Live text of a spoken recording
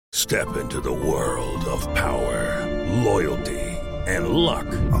Step into the world of power, loyalty, and luck.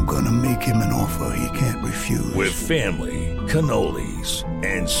 I'm gonna make him an offer he can't refuse. With family, cannolis,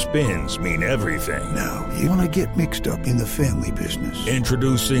 and spins mean everything. Now, you wanna get mixed up in the family business.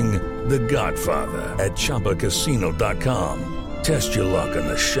 Introducing The Godfather at ChumbaCasino.com. Test your luck in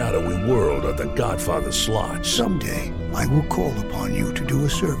the shadowy world of The Godfather slot. Someday, I will call upon you to do a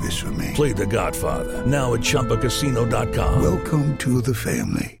service for me. Play The Godfather now at ChumbaCasino.com. Welcome to the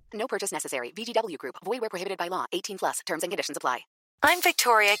family. No purchase necessary. VGW Group. Void where prohibited by law. 18 plus. Terms and conditions apply. I'm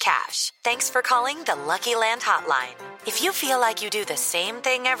Victoria Cash. Thanks for calling the Lucky Land Hotline. If you feel like you do the same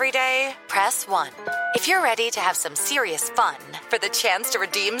thing every day, press 1. If you're ready to have some serious fun for the chance to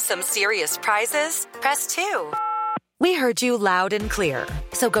redeem some serious prizes, press 2. We heard you loud and clear.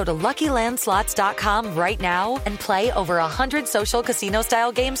 So go to LuckyLandSlots.com right now and play over 100 social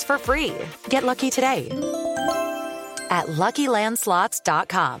casino-style games for free. Get lucky today at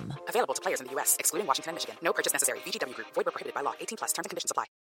LuckyLandSlots.com. Available to players in the U.S., excluding Washington and Michigan. No purchase necessary. VGW Group. Void where prohibited by law. 18 plus. Terms and conditions apply.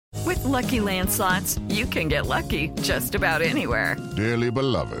 With Lucky Land Slots, you can get lucky just about anywhere. Dearly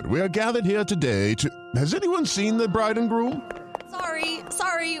beloved, we are gathered here today to... Has anyone seen the bride and groom?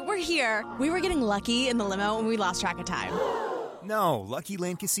 Sorry, we're here. We were getting lucky in the limo and we lost track of time. No, Lucky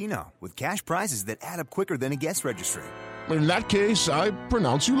Land Casino, with cash prizes that add up quicker than a guest registry. In that case, I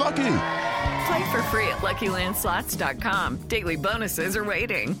pronounce you lucky. Play for free at LuckyLandSlots.com. Daily bonuses are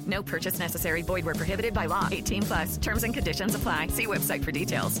waiting. No purchase necessary. Void where prohibited by law. 18 plus. Terms and conditions apply. See website for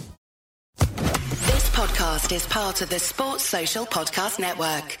details. This podcast is part of the Sports Social Podcast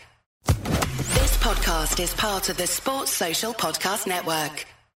Network. This podcast is part of the Sports Social Podcast Network.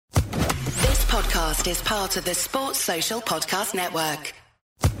 This podcast is part of the Sports Social Podcast Network.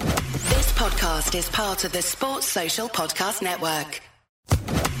 This podcast is part of the Sports Social Podcast Network.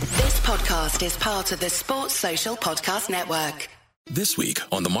 This podcast is part of the Sports Social Podcast Network. This week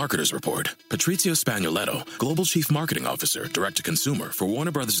on The Marketer's Report, Patrizio Spagnoletto, Global Chief Marketing Officer, Direct-to-Consumer for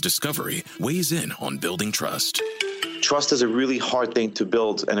Warner Brothers Discovery, weighs in on building trust. Trust is a really hard thing to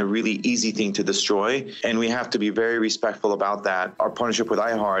build and a really easy thing to destroy, and we have to be very respectful about that. Our partnership with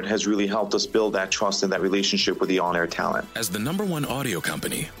iHeart has really helped us build that trust and that relationship with the on-air talent. As the #1 audio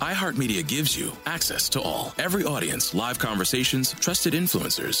company, iHeartMedia gives you access to all. Every audience, live conversations, trusted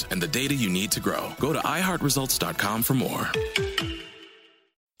influencers, and the data you need to grow. Go to iHeartResults.com for more.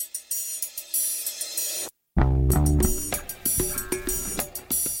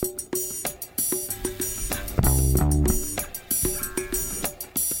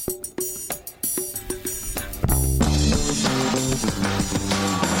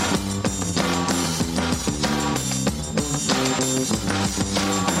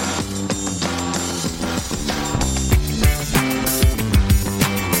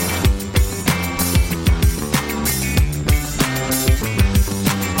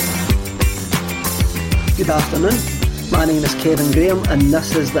 Good afternoon, my name is Kevin Graham and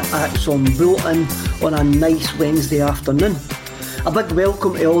this is the Axon Bulletin on a nice Wednesday afternoon. A big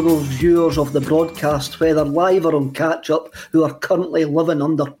welcome to all those viewers of the broadcast, whether live or on catch-up, who are currently living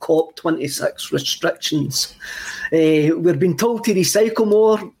under COP26 restrictions. We're being told to recycle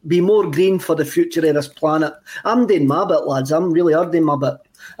more, be more green for the future of this planet. I'm doing my bit, lads, I'm really doing my bit.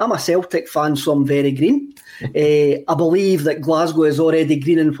 I'm a Celtic fan, so I'm very green. I believe that Glasgow is already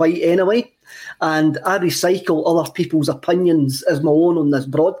green and white anyway. And I recycle other people's opinions as my own on this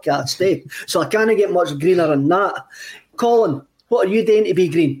broadcast, so I can't get much greener than that. Colin, what are you doing to be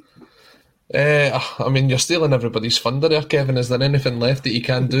green? I mean, you're stealing everybody's thunder there, Kevin. Is there anything left that you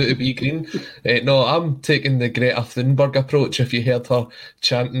can do to be green? No, I'm taking the Greta Thunberg approach, if you heard her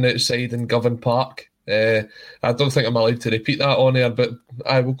chanting outside in Govan Park. I don't think I'm allowed to repeat that on air, but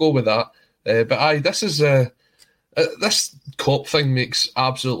I will go with that. This is... this COP thing makes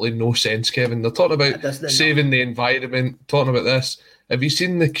absolutely no sense, Kevin. They're talking about saving the environment, talking about this. Have you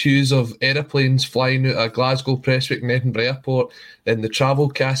seen the queues of aeroplanes flying out of Glasgow, Prestwick and Edinburgh Airport, and the travel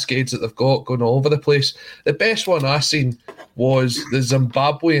cascades that they've got going all over the place? The best one I seen was the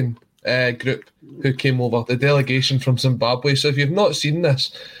Zimbabwean group who came over, the delegation from Zimbabwe. So if you've not seen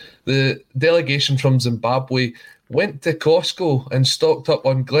this, the delegation from Zimbabwe went to Costco and stocked up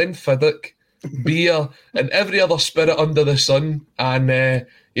on Glenfiddich, beer and every other spirit under the sun, and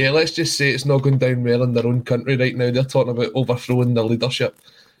let's just say it's not going down well in their own country right now. They're talking about overthrowing the leadership,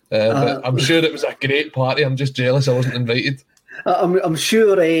 but I'm sure it was a great party. I'm just jealous I wasn't invited. I'm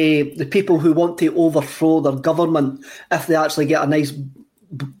sure the people who want to overthrow their government, if they actually get a nice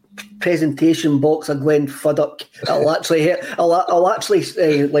presentation box of Glenfiddich, I'll actually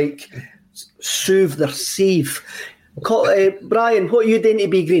soothe their sieve. Brian, what are you doing to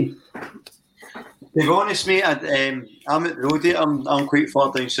be green? To be honest, mate, I I'm at the roadie. I'm quite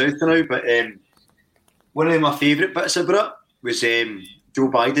far down south now, but one of my favourite bits about it was Joe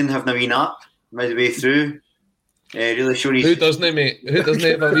Biden having a wee nap midway through. Really showing his... Who doesn't it, mate? Who doesn't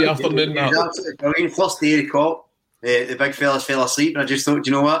have a wee afternoon nap? Absolutely brilliant. First day of the cop, the big fella's fell asleep, and I just thought, do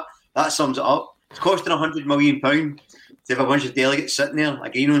you know what? That sums it up. It's costing £100 million to have a bunch of delegates sitting there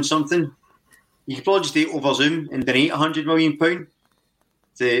agreeing on something. You could probably just do it over Zoom and donate £100 million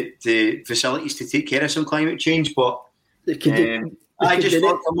to facilities to take care of some climate change. But I just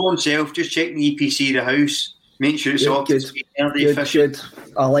thought for my own self, just checking the EPC of the house, make sure it's all good.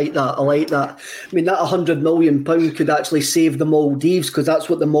 I like that. I mean, that £100 million could actually save the Maldives, because that's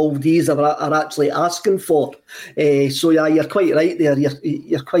what the Maldives are actually asking for. So yeah, you're quite right there.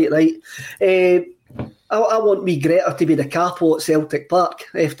 You're quite right. I want me Greta to be the capo at Celtic Park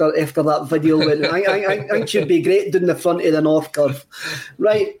after that video. I think she'd be great doing the front of the North Curve.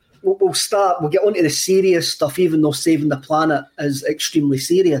 Right, we'll start. We'll get on to the serious stuff, even though saving the planet is extremely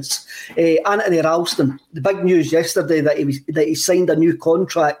serious. Anthony Ralston, the big news yesterday that he signed a new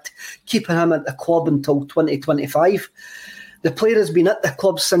contract, keeping him at the club until 2025. The player has been at the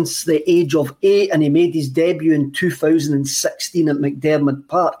club since the age of 8, and he made his debut in 2016 at McDermott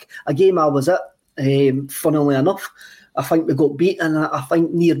Park, a game I was at. Funnily enough, I think we got beat, and I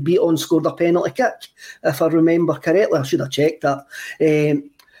think Near Beaton scored a penalty kick, if I remember correctly. I should have checked that.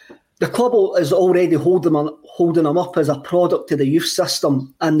 The club is already holding him up as a product of the youth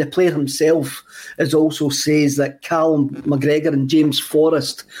system, and the player himself also says that Callum McGregor and James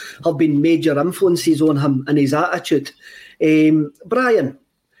Forrest have been major influences on him and his attitude. Brian,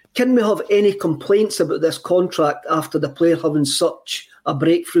 can we have any complaints about this contract after the player having such a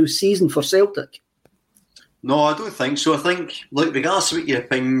breakthrough season for Celtic? No, I don't think so. I think, look, regardless of what your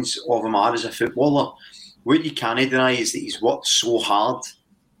opinions of him are as a footballer, what you can't deny is that he's worked so hard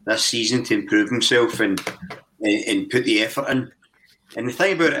this season to improve himself and put the effort in. And the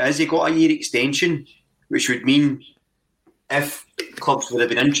thing about it is he got a year extension, which would mean if clubs would have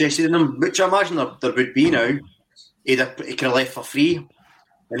been interested in him, which I imagine there would be now, he could have left for free.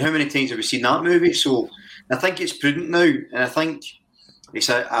 And how many times have we seen that movie? So I think it's prudent now, and I think it's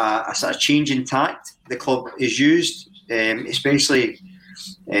a sort of change in tact the club is used, especially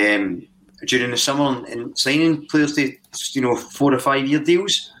during the summer and signing players to 4 or 5 year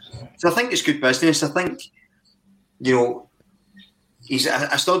deals. So I think it's good business. I think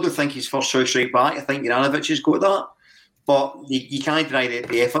I still don't think he's first choice right back. I think Juranovic has got that, but you can't deny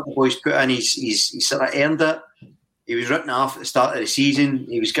the effort the boys put in. He's sort of earned it. He was written off at the start of the season.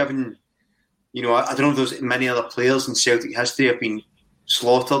 He was given, I don't know if there's many other players in Celtic history have been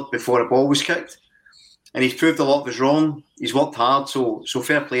slaughtered before a ball was kicked. And he's proved a lot of us wrong. He's worked hard, so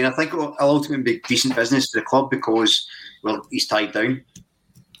fair play. And I think it'll ultimately be decent business for the club because, well, he's tied down.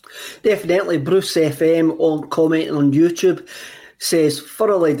 Definitely. Bruce FM on commenting on YouTube says,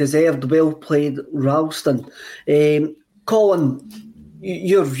 thoroughly deserved, well played, Ralston. Colin,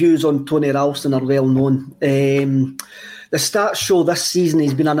 your views on Tony Ralston are well known. The stats show this season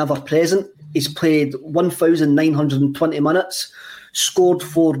he's been an ever-present. He's played 1,920 minutes, scored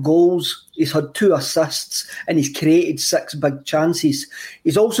 4 goals, he's had 2 assists, and he's created 6 big chances.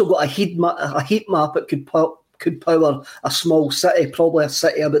 He's also got a heat map that could power a small city, probably a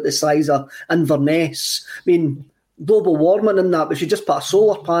city about the size of Inverness. I mean, global warming and that, we should just put a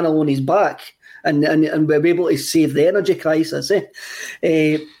solar panel on his back and we'll be able to save the energy crisis.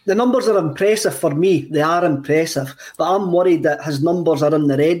 The numbers are impressive for me. They are impressive, but I'm worried that his numbers are in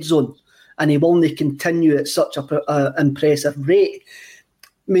the red zone and he will only continue at such an impressive rate.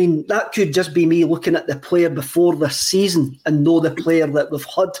 I mean, that could just be me looking at the player before this season and know the player that we've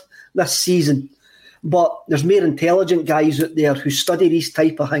had this season. But there's more intelligent guys out there who study these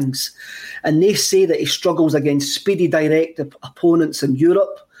type of things, and they say that he struggles against speedy, direct opponents in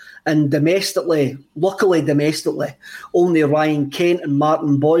Europe. And luckily domestically, only Ryan Kent and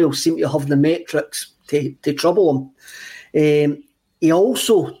Martin Boyle seem to have the metrics to trouble him. He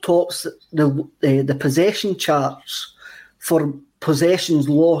also tops the possession charts for possessions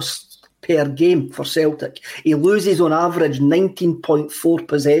lost per game for Celtic. He loses on average 19.4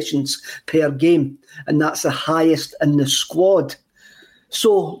 possessions per game, and that's the highest in the squad.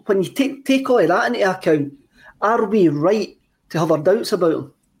 So when you take all of that into account, are we right to have our doubts about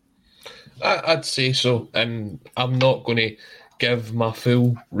him? I'd say so, and I'm not going to give my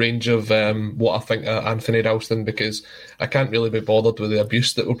full range of what I think of Anthony Ralston because I can't really be bothered with the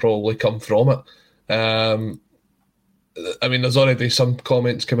abuse that will probably come from it. I mean, there's already some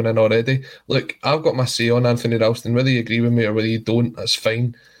comments coming in already. Look, I've got my say on Anthony Ralston. Whether you agree with me or whether you don't, that's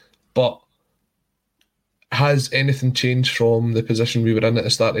fine. But has anything changed from the position we were in at the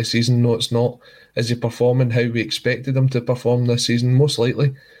start of the season? No, it's not. Is he performing how we expected him to perform this season? Most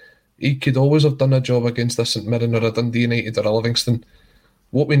likely. He could always have done a job against a St Mirren or a Dundee United or a Livingston.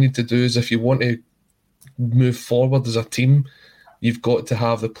 What we need to do is, if you want to move forward as a team, you've got to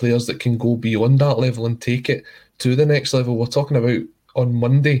have the players that can go beyond that level and take it to the next level. We're talking about on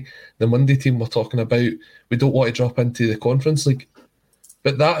Monday, the Monday team we're talking about, we don't want to drop into the Conference League.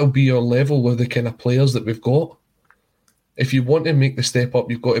 But that'll be your level with the kind of players that we've got. If you want to make the step up,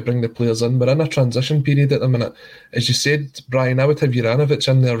 you've got to bring the players in. We're in a transition period at the minute. As you said, Brian, I would have Juranovic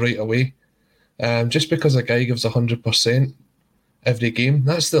in there right away. Just because a guy gives 100% every game,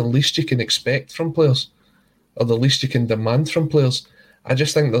 that's the least you can expect from players, or the least you can demand from players. I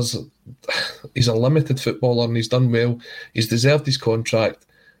just think he's a limited footballer and he's done well. He's deserved his contract,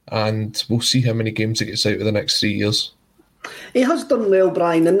 and we'll see how many games he gets out of the next 3 years. He has done well,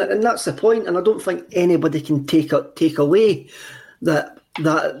 Brian, and that's the point. And I don't think anybody can take away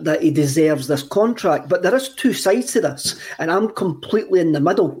that he deserves this contract. But there is two sides to this, and I'm completely in the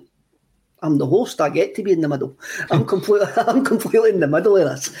middle. I'm the host. I get to be in the middle. I'm completely in the middle of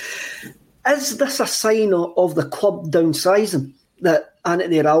this. Is this a sign of the club downsizing, that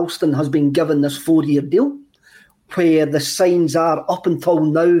Anthony Ralston has been given this 4-year deal, where the signs are up until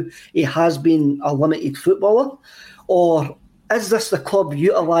now he has been a limited footballer? Or is this the club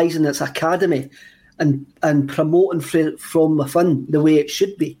utilising its academy and promoting from within the way it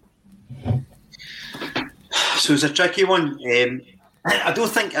should be? So it's a tricky one. I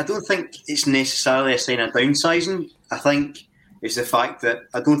don't think it's necessarily a sign of downsizing. I think it's the fact that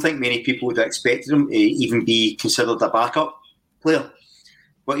I don't think many people would have expected him to even be considered a backup player.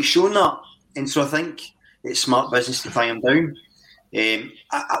 But he's shown that, and so I think it's smart business to tie him down.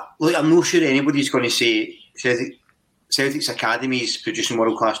 I'm not sure anybody's going to say Celtic's academy is producing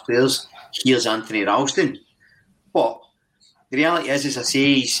world-class players. Here's Anthony Ralston. But the reality is, as I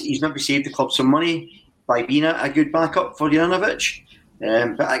say, he's maybe saved the club some money by being a good backup for Juranovic.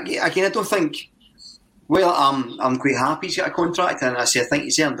 But again, I don't think... Well, I'm quite happy he's got a contract, and I think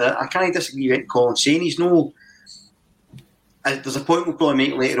he's earned it. I can't disagree with Colin saying he's no... There's a point we'll probably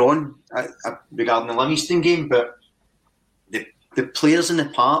make later on regarding the Livingston game, but the players in the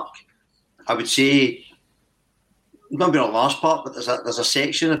park, I would say... Maybe not a large part, but there's a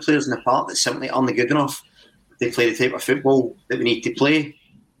section of players in the park that simply aren't good enough to play the type of football that we need to play.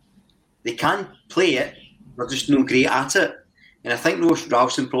 They can play it, they're just not great at it. And I think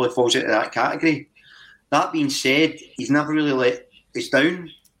Ralston probably falls into that category. That being said, he's never really let us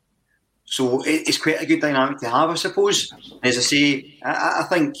down. So it's quite a good dynamic to have, I suppose. And as I say, I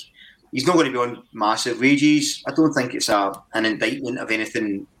think he's not going to be on massive wages. I don't think it's an indictment of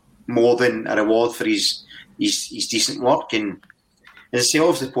anything more than a reward for his decent work. And as I say,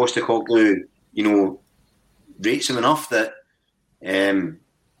 obviously Postecoglou, rates him enough that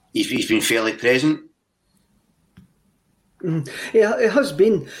he's been fairly present. Yeah, it has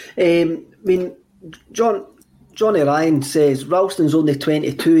been. Johnny Ryan says Ralston's only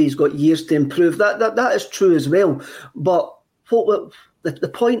 22, he's got years to improve. That is true as well. But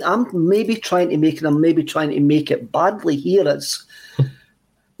the point I'm maybe trying to make, and I'm maybe trying to make it badly here,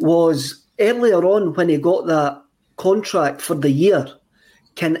 was earlier on when he got that contract for the year,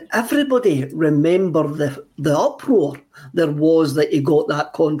 can everybody remember the uproar there was that he got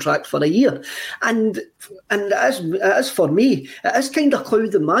that contract for a year? And as for me, it is kind of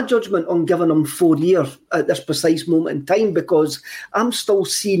clouding my judgment on giving him 4 years at this precise moment in time, because I'm still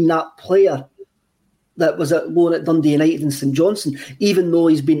seeing that player that was at loan at Dundee United and St Johnstone, even though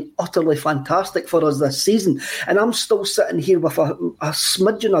he's been utterly fantastic for us this season. And I'm still sitting here with a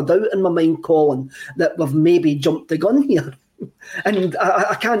smidgen of doubt in my mind, Colin, that we've maybe jumped the gun here. And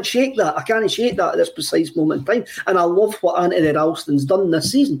I can't shake that. I can't shake that at this precise moment in time. And I love what Anthony Ralston's done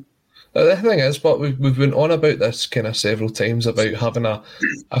this season. The thing is, but we've been on about this kind of several times about having a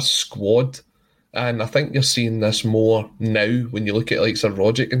squad. And I think you're seeing this more now when you look at like Sir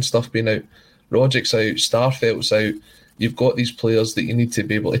Rogic and stuff being out. Rogic's out, Starfelt's out. You've got these players that you need to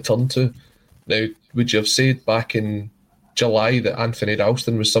be able to turn to. Now, would you have said back in July that Anthony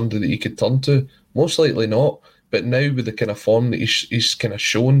Ralston was somebody that you could turn to? Most likely not. But now with the kind of form that he's kind of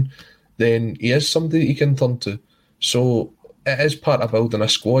shown, then he is somebody that you can turn to. So it is part of building a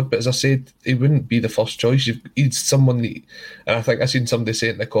squad. But as I said, he wouldn't be the first choice. He's someone that, and I think I seen somebody say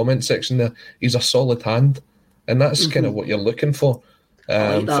it in the comment section there, he's a solid hand. And that's kind of what you're looking for.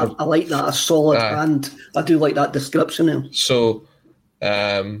 I like that, a solid hand. I do like that description now. So,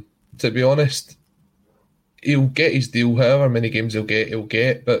 to be honest, he'll get his deal, however many games he'll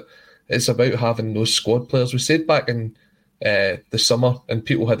get, but it's about having those squad players. We said back in the summer, and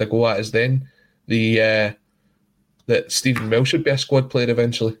people had a go at us then, the that Stephen Welsh should be a squad player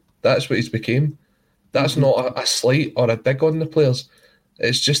eventually. That's what he's became. That's not a slight or a dig on the players.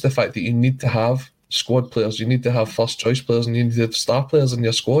 It's just the fact that you need to have squad players, you need to have first choice players, and you need to have star players in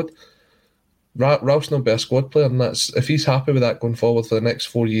your squad. Ralph's not be a squad player, and that's, if he's happy with that going forward for the next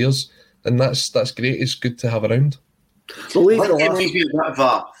 4 years, then that's great. It's good to have around.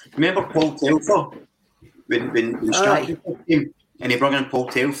 Remember Paul Telfer when Stratton came, and he brought in Paul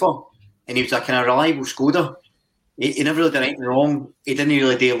Telfer, and he was a kind of reliable scorer. He never really did anything wrong. He didn't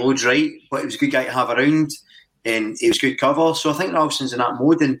really do loads right, but he was a good guy to have around, and he was good cover. So I think Ralston's in that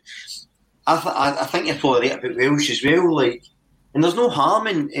mode, and I think you're probably right about Welsh as well. Like, and there's no harm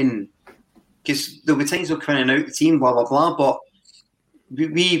in because there'll be times they'll come in and out the team, blah blah blah. But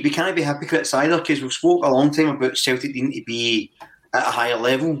we can't be hypocrites either, because we've spoke a long time about Celtic needing to be at a higher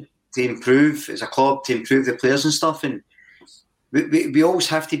level to improve as a club, to improve the players and stuff, and we always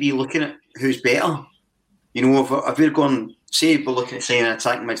have to be looking at who's better. You know, if we're going, say we're looking at signing an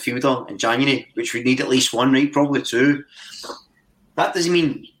attacking midfielder in January, which we need at least one, right? Probably two. That doesn't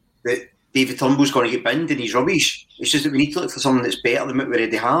mean that David Turnbull's going to get binned and he's rubbish. It's just that we need to look for someone that's better than what we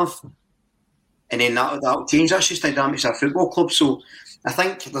already have. And then that'll change. That's just the dynamics of a football club. So I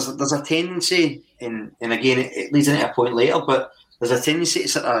think there's a tendency, and again, it leads into a point later, but there's a tendency to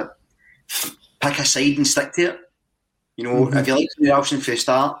sort of pick a side and stick to it. You know, if you like Ralston for the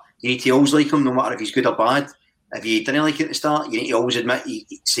start, you need to always like him, no matter if he's good or bad. If you didn't like it at the start, you need to always admit you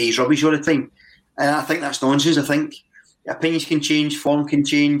say he's rubbish all the time. And I think that's nonsense. I think opinions can change, form can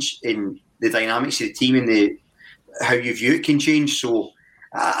change, and the dynamics of the team and how you view it can change. So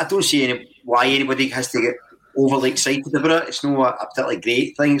I don't see why anybody has to get overly excited about it. It's not a particularly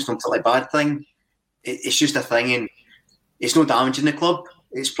great thing. It's not a particularly bad thing. It's just a thing, and it's no damaging the club.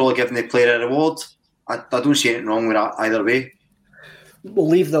 It's probably giving the player a reward. I don't see anything wrong with that either way. We'll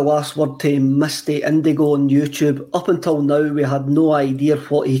leave the last word to Misty Indigo on YouTube. Up until now, we had no idea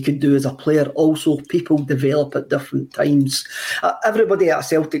what he could do as a player. Also, people develop at different times. Everybody at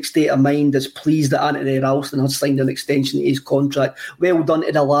Celtic State of Mind is pleased that Anthony Ralston has signed an extension to his contract. Well done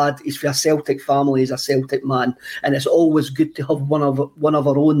to the lad. He's for a Celtic family. He's a Celtic man. And it's always good to have one of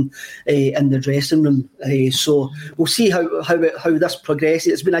our own in the dressing room. So we'll see how this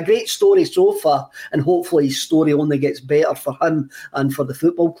progresses. It's been a great story so far, and hopefully his story only gets better for him and for the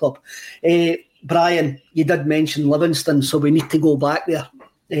football club. Brian, you did mention Livingston, so we need to go back there.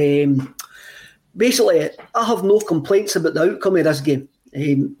 Basically, I have no complaints about the outcome of this game,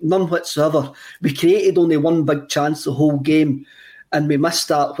 none whatsoever. We created only one big chance the whole game, and we missed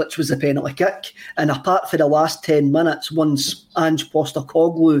that, which was the penalty kick. And apart from the last 10 minutes, once Ange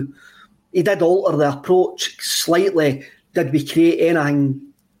Postecoglou, he did alter the approach slightly. Did we create anything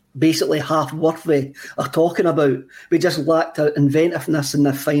basically half worthy of talking about? We just lacked inventiveness in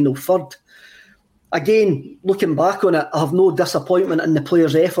the final third. Again, looking back on it, I have no disappointment in the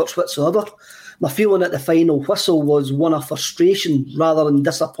players' efforts whatsoever. My feeling at the final whistle was one of frustration rather than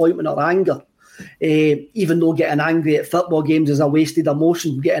disappointment or anger. Even though getting angry at football games is a wasted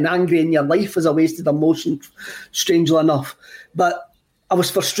emotion, getting angry in your life is a wasted emotion, strangely enough. But I was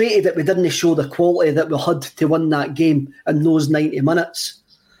frustrated that we didn't show the quality that we had to win that game in those 90 minutes.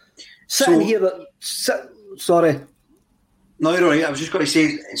 Sorry. No, you're right. I was just going to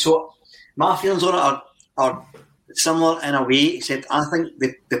say, so my feelings on it are similar in a way, except I think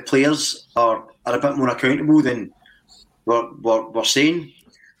the players are a bit more accountable than we're saying.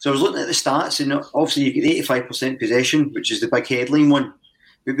 So I was looking at the stats, and obviously you get 85% possession, which is the big headline one.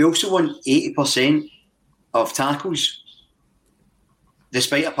 But we also won 80% of tackles,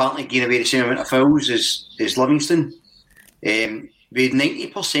 despite apparently giving away the same amount of fouls as Livingston. We had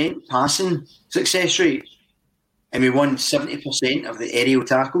 90% passing success rate, and we won 70% of the aerial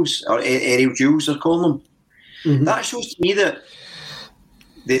tackles, or aerial duels, they're calling them. Mm-hmm. That shows to me that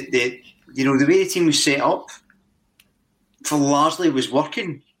the way the team was set up for largely was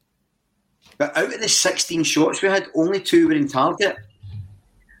working. But out of the 16 shots we had, only 2 were in target.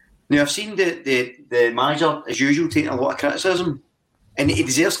 Now, I've seen the manager, as usual, taking a lot of criticism, and he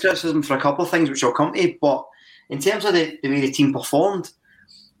deserves criticism for a couple of things, which I'll come to, but in terms of the way the team performed,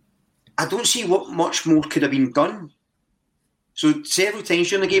 I don't see what much more could have been done. So several times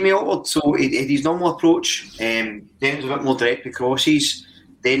during the game he altered. So he had his normal approach. Then it was a bit more direct with crosses.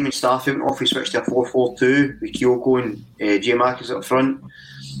 Then when Starfield went off, he switched to a 4-4-2 with Kyogo and Giamakis up front.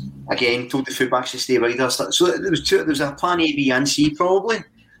 Again, told the fullbacks to stay wider. So there was a plan A, B and C probably.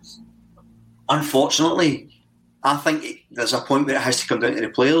 Unfortunately, I think there's a point where it has to come down to the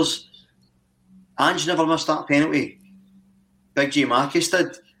players. Ange never missed that penalty. Big Giamakis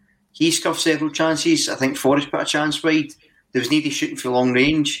did. He scuffed several chances. I think Forrest put a chance wide. There was nobody shooting for long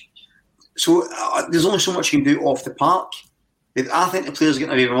range. So there's only so much you can do off the park. I think the players are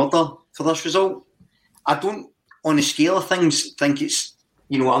getting away with murder for this result. I don't, on the scale of things, think it's,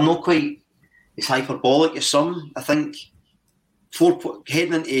 I'm not quite as hyperbolic as some. I think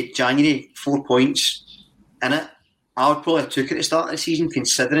heading into January, 4 points in it, I would probably have took it at the start of the season,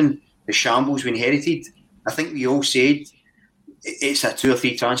 considering the shambles we inherited. I think we all said it's a 2 or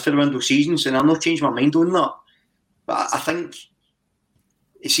 3 transfer window seasons, and I'm not changing my mind on that. But I think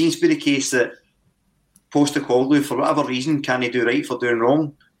it seems to be the case that Postecoglou, for whatever reason, can he do right for doing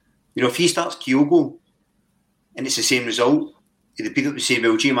wrong? If he starts Kyogo and it's the same result, the people would say,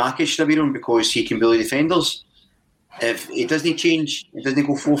 well, Giamacca should have been on because he can bully defenders. If he doesn't change, it doesn't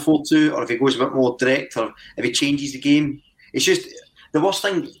go 4-4-2, or if he goes a bit more direct, or if he changes the game, it's just the worst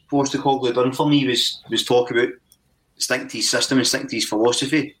thing Postecoglou done for me was talk about sticking to his system and sticking to his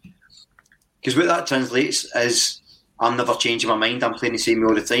philosophy. Because what that translates is, I'm never changing my mind, I'm playing the same way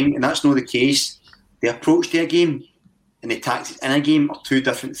all the time, and that's not the case. The approach to a game and the tactics in a game are 2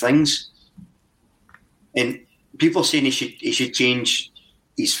 different things. And people are saying he should change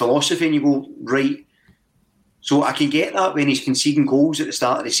his philosophy, and you go, right. So I can get that when he's conceding goals at the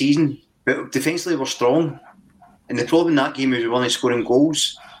start of the season, but defensively we're strong. And the problem in that game is we're only scoring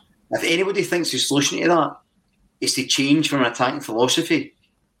goals. If anybody thinks the solution to that is to change from an attacking philosophy,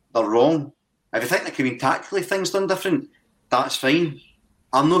 they're wrong. If you think there could be tactically things done different, that's fine.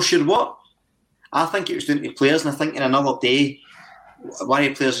 I'm not sure what. I think it was down to players, and I think in another day, one of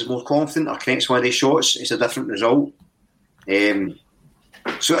the players is more confident or connects one of their shots, it's a different result. And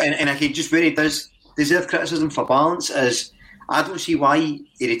I can just, where he does deserve criticism for balance is, I don't see why he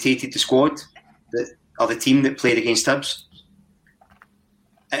irritated the squad or the team that played against Hibs.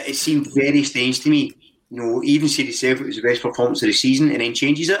 It seemed very strange to me. He even said himself it was the best performance of the season and then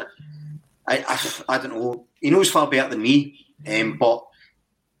changes it. I don't know. He knows far better than me, but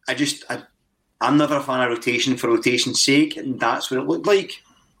I'm never a fan of rotation for rotation's sake, and that's what it looked like.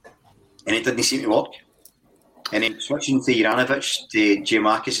 And it didn't seem to work. And then switching to Juranovic to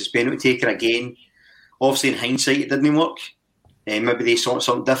Giamacca as penalty taker again, obviously in hindsight it didn't work. Maybe they saw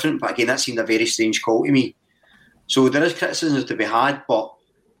something different, but again that seemed a very strange call to me. So there is criticism to be had, but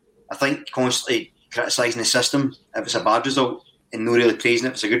I think constantly criticising the system if it's a bad result and not really praising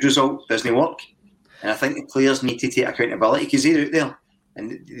if it's a good result doesn't work. And I think the players need to take accountability because they're out there.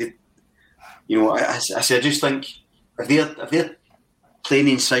 And I just think if they're playing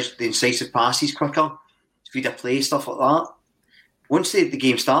the incisive passes quicker, speed of play, stuff like that, once the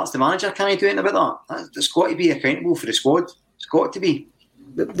game starts, the manager can't do anything about that. It's got to be accountable for the squad. It's got to be.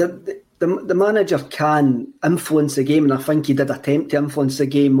 The manager can influence the game, and I think he did attempt to influence the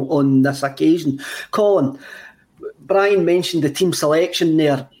game on this occasion. Colin, Brian mentioned the team selection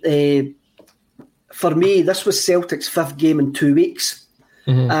there. For me, this was Celtic's 5th game in 2 weeks,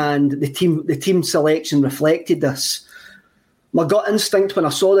 and the team selection reflected this. My gut instinct when I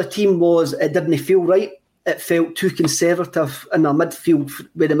saw the team was it didn't feel right. It felt too conservative in the midfield,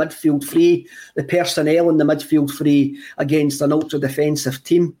 with the midfield free, the personnel in the midfield free against an ultra-defensive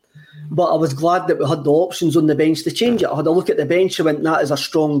team. But I was glad that we had the options on the bench to change it. I had a look at the bench and went, that is a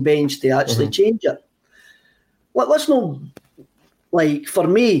strong bench to actually change it. Let's not, for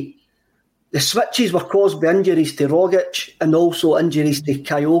me, the switches were caused by injuries to Rogic and also injuries to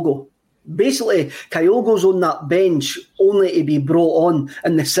Kyogo. Basically, Kyogo's on that bench only to be brought on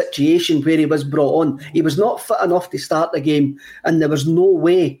in the situation where he was brought on. He was not fit enough to start the game, and there was no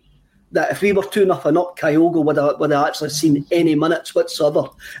way that if we were 2-0 up, Kyogo would have actually seen any minutes whatsoever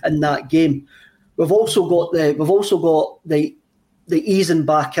in that game. We've also got the easing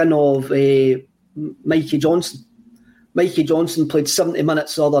back in of Mikey Johnson. Mikey Johnson played 70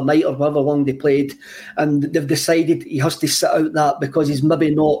 minutes the other night or however long they played, and they've decided he has to sit out that because he's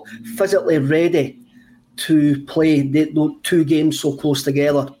maybe not physically ready to play the 2 games so close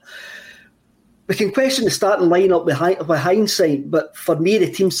together. We can question the starting lineup with hindsight, but for me the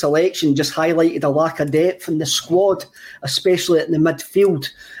team selection just highlighted a lack of depth in the squad, especially in the midfield,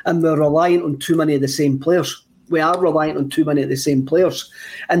 and we're reliant on too many of the same players. We are reliant on too many of the same players.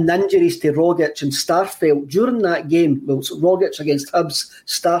 And the injuries to Rogic and Starfelt during that game, well, Rogic against Hibs,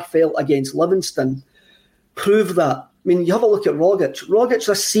 Starfelt against Livingston, prove that. I mean, you have a look at Rogic. Rogic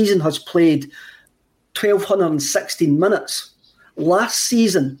this season has played 1,216 minutes. Last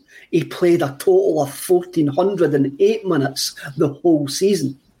season, he played a total of 1,408 minutes the whole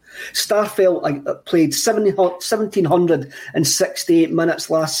season. Starfelt played 1,768 minutes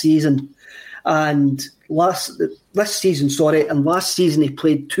last season. And last season he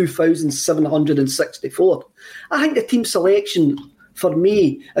played 2,764. I think the team selection for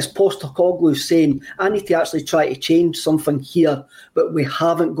me, is Postecoglou saying, I need to actually try to change something here, but we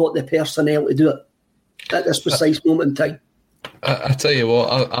haven't got the personnel to do it at this precise moment in time. I tell you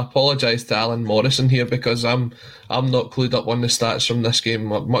what, I apologise to Alan Morrison here because I'm not clued up on the stats from this game,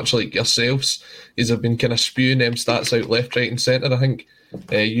 much like yourselves. You've been kind of spewing them stats out left, right and centre. I think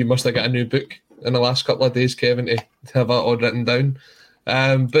you must have got a new book in the last couple of days, Kevin, to have that all written down.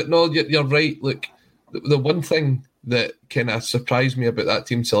 But no, you're right. Look, the one thing that kind of surprised me about that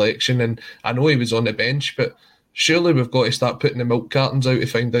team selection, and I know he was on the bench, but surely we've got to start putting the milk cartons out to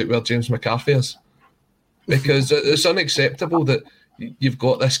find out where James McCarthy is. Because it's unacceptable that you've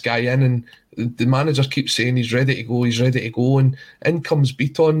got this guy in and the manager keeps saying he's ready to go, and in comes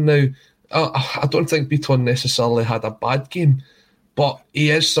Beaton now. I don't think Beaton necessarily had a bad game, but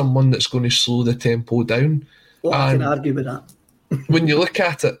he is someone that's going to slow the tempo down. Well, I can argue with that. When you look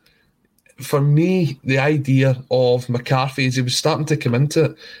at it, for me, the idea of McCarthy, as he was starting to come into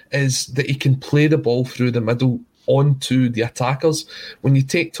it, is that he can play the ball through the middle onto the attackers. When you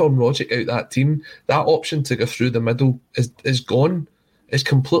take Tom Rogic out that team, that option to go through the middle is gone. It's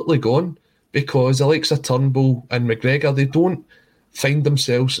completely gone, because the likes of Turnbull and McGregor, they don't find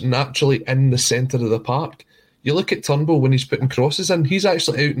themselves naturally in the centre of the park. You look at Turnbull when he's putting crosses in, he's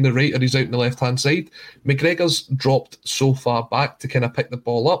actually out in the right or he's out in the left-hand side. McGregor's dropped so far back to kind of pick the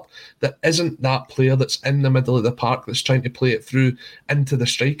ball up. There isn't that player that's in the middle of the park that's trying to play it through into the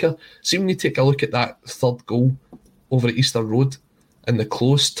striker. See, when you take a look at that third goal over at Easter Road and the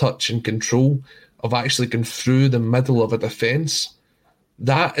close touch and control of actually going through the middle of a defence,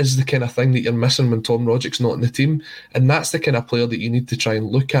 that is the kind of thing that you're missing when Tom Rogic's not in the team. And that's the kind of player that you need to try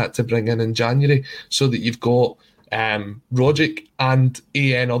and look at to bring in January, so that you've got Rogic and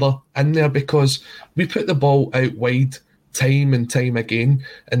AN other in there, because we put the ball out wide time and time again,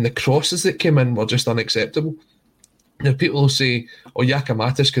 and the crosses that came in were just unacceptable. Now, people will say, oh,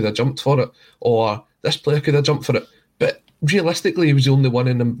 Giakoumakis could have jumped for it, or this player could have jumped for it. But realistically, he was the only one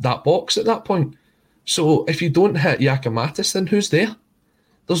in that box at that point. So if you don't hit Giakoumakis, then who's there?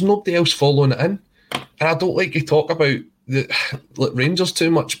 There's nobody else following it in. And I don't like to talk about the Rangers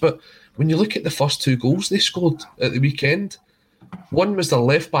too much, but when you look at the first two goals they scored at the weekend, one was their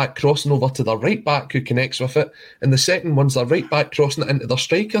left back crossing over to their right back who connects with it, and the second one's their right back crossing it into their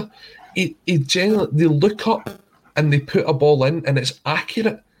striker. They look up and they put a ball in and it's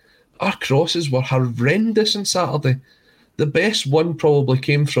accurate. Our crosses were horrendous on Saturday. The best one probably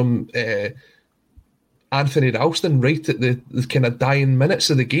came from Anthony Ralston right at the kind of dying minutes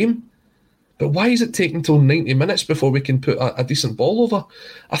of the game. But why is it taking till 90 minutes before we can put a decent ball over?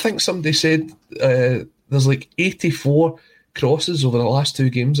 I think somebody said there's like 84 crosses over the last two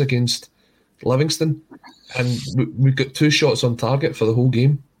games against Livingston, and we've got 2 shots on target for the whole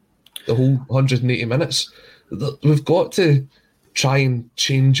game, the whole 180 minutes. We've got to try and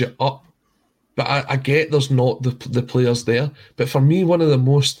change it up. But I get there's not the players there. But for me, one of the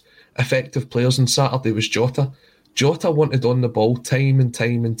most effective players on Saturday was Jota. Jota wanted on the ball time and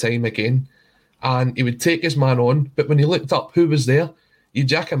time and time again, and he would take his man on, but when he looked up, who was there? You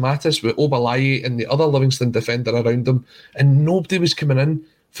Giakoumakis with Obalaye and the other Livingston defender around him, and nobody was coming in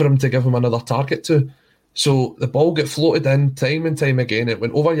for him to give him another target to. So the ball got floated in time and time again. It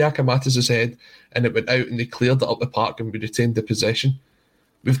went over Giakoumakis' head and it went out, and they cleared it up the park and we retained the possession.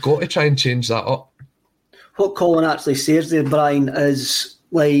 We've got to try and change that up. What Colin actually says there, Brian, is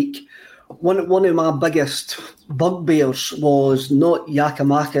like one of my biggest bugbears was not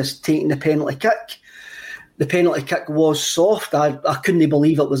Giakoumakis taking the penalty kick. The penalty kick was soft. I couldn't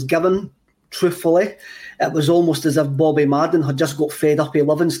believe it was given, truthfully. It was almost as if Bobby Madden had just got fed up of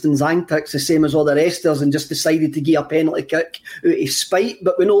Livingston's antics, the same as all the rest of us, and just decided to give a penalty kick out of spite.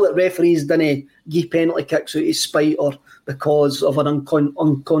 But we know that referees didn't give penalty kicks out of spite or because of an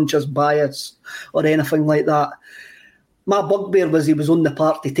unconscious bias or anything like that. My bugbear was he was on the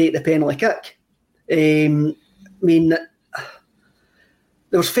park to take the penalty kick. I mean,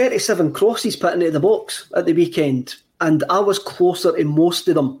 there was 37 crosses put into the box at the weekend, and I was closer to most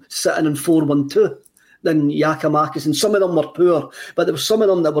of them sitting in 4-1-2 than Giakoumakis, and some of them were poor, but there were some of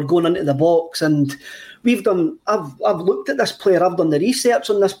them that were going into the box. And I've looked at this player, I've done the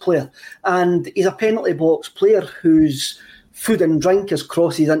research on this player, and he's a penalty box player whose food and drink is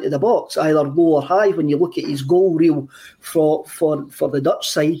crosses into the box, either low or high. When you look at his goal reel for the Dutch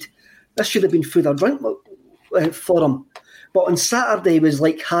side, this should have been food or drink for him. But on Saturday, it was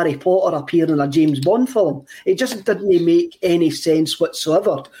like Harry Potter appearing in a James Bond film. It just didn't make any sense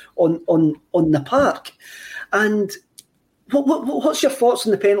whatsoever on the park. And what's your thoughts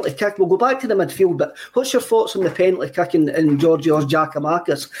on the penalty kick? We'll go back to the midfield, but what's your thoughts on the penalty kick in Georgios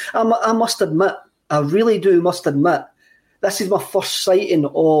Giakoumakis? I must admit, I really must admit, this is my first sighting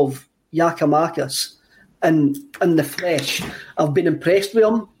of Giakoumakis in the flesh. I've been impressed with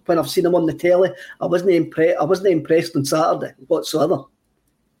him when I've seen him on the telly. I wasn't impressed on Saturday whatsoever.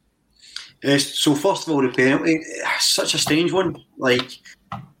 So first of all, the penalty, such a strange one. Like,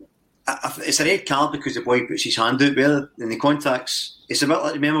 it's a red card because the boy puts his hand out there and the contacts. It's a bit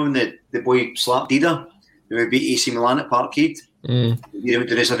like, remember when the boy slapped Dida when we beat AC Milan at Parkhead?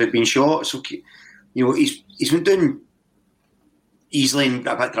 The rest of it being shot. So, he's been doing easily and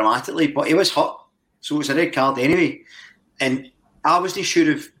a bit dramatically, but he was hurt. So it's a red card anyway. And I wasn't sure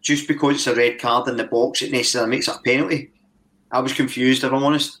if just because it's a red card in the box it necessarily makes it a penalty. I was confused, if I'm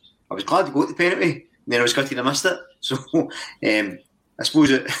honest. I was glad to go to the penalty, and then I was gutted I missed it. So I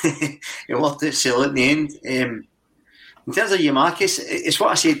suppose it worked its sell at the end. In terms of Giakoumakis, it's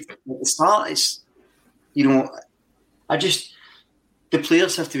what I said at the start. It's, the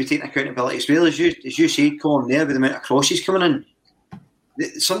players have to be taking accountability as well. As you said, Colin, there, with the amount of crosses coming in.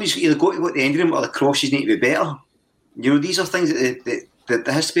 Somebody's either got to go at the end of them or the crosses need to be better. These are things that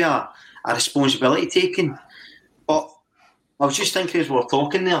there has to be a responsibility taken. But I was just thinking as we were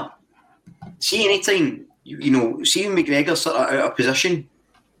talking there, see any time, see when McGregor's sort of out of position,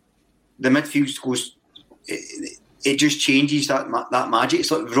 the midfield goes, it just changes that magic.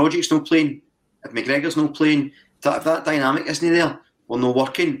 It's like if Roderick's not playing, if McGregor's not playing, if that dynamic isn't there, we're not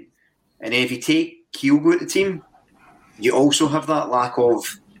working. And then if you take Kyogo out the team, you also have that lack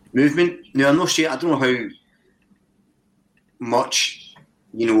of movement. Now, I'm not sure, I don't know how much,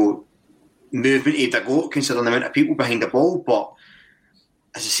 movement he'd have got considering the amount of people behind the ball, but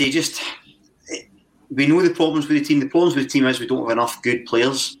as I say, we know the problems with the team. The problems with the team is we don't have enough good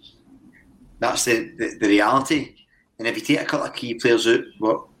players. That's the reality. And if you take a couple of key players out,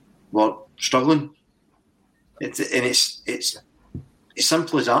 we're struggling. It's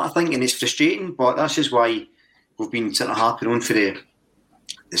simple as that, I think, and it's frustrating, but that's just why we've been sort of harping on for the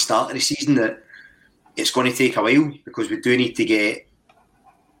start of the season that it's going to take a while, because we do need to get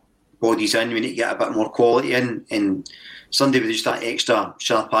bodies in, we need to get a bit more quality in, and Sunday with just that extra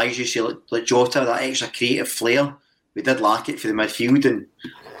sharp eyes, you see, like Jota, that extra creative flair, we did lack it for the midfield, and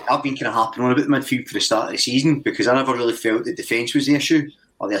I've been kind of harping on about the midfield for the start of the season because I never really felt the defence was the issue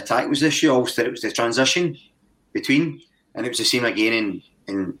or the attack was the issue. I always thought it was the transition between, and it was the same again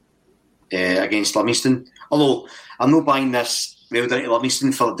in against Livingston. Although I'm not buying this well down to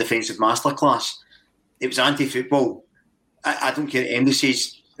Livingston for defensive masterclass. It was anti-football. I don't care what Andy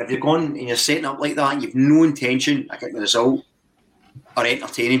says. If you're going and you're setting up like that, you've no intention of getting the result or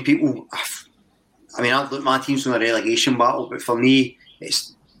entertaining people. I mean, my team's on a relegation battle, but for me,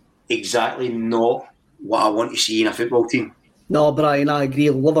 it's exactly not what I want to see in a football team. No, Brian, I agree.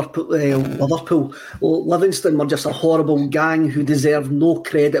 Liverpool, Livingston were just a horrible gang who deserve no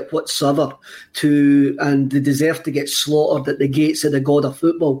credit whatsoever and they deserve to get slaughtered at the gates of the god of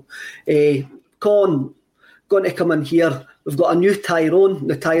football. Con, going to come in here. We've got a new Tyrone.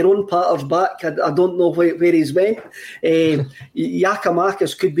 The Tyrone patter's back. I don't know where he's went.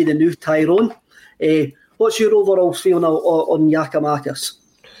 Giakoumakis could be the new Tyrone. What's your overall feeling on Giakoumakis?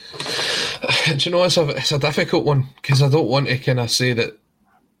 Do you know, it's a difficult one because I don't want to kind of say that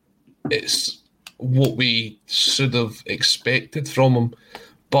it's what we should have expected from him,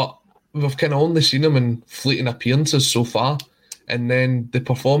 but we've kind of only seen him in fleeting appearances so far, and then the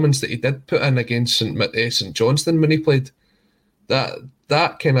performance that he did put in against St Johnstone when he played,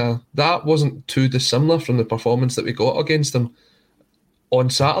 that wasn't too dissimilar from the performance that we got against him on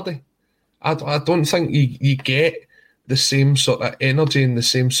Saturday. I don't think you get the same sort of energy and the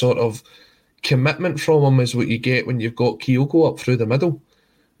same sort of commitment from him as what you get when you've got Kyogo up through the middle.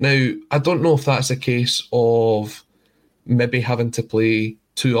 Now, I don't know if that's a case of maybe having to play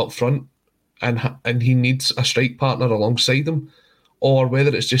two up front and he needs a strike partner alongside him, or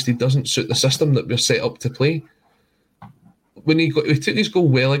whether it's just he doesn't suit the system that we're set up to play. When he took his goal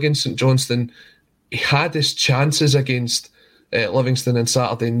well against St Johnstone, he had his chances against Livingston on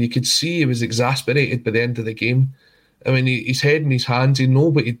Saturday, and you could see he was exasperated by the end of the game. I mean, his head in his hands, he know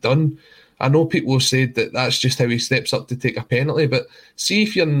what he'd done. I know people have said that that's just how he steps up to take a penalty, but see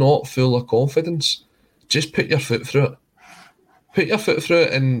if you're not full of confidence, just put your foot through it. Put your foot through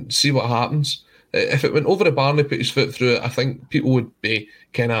it and see what happens. If it went over the bar and he put his foot through it, I think people would be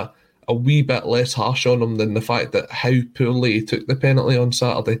kind of a wee bit less harsh on him than the fact that how poorly he took the penalty on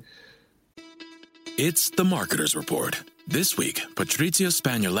Saturday. It's the Marketer's Report. This week, Patrizia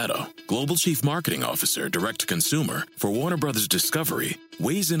Spagnoletto, Global Chief Marketing Officer, Direct-to-Consumer for Warner Brothers Discovery,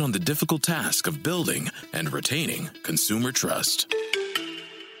 weighs in on the difficult task of building and retaining consumer trust.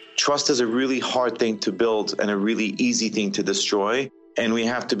 Trust is a really hard thing to build and a really easy thing to destroy, and we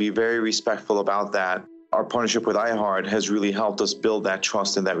have to be very respectful about that. our partnership with iHeart has really helped us build that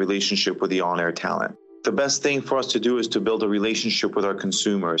trust and that relationship with the on-air talent. The best thing for us to do is to build a relationship with our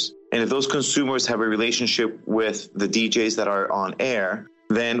consumers. And if those consumers have a relationship with the DJs that are on air,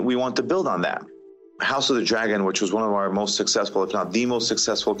 then we want to build on that. House of the Dragon, which was one of our most successful, if not the most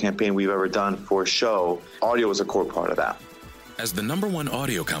successful campaign we've ever done for a show, audio was a core part of that. As the #1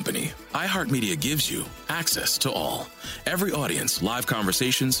 audio company, iHeartMedia gives you access to all. Every audience, live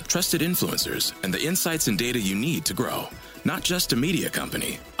conversations, trusted influencers, and the insights and data you need to grow. Not just a media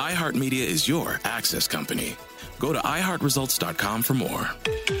company, iHeartMedia is your access company. Go to iHeartResults.com for more.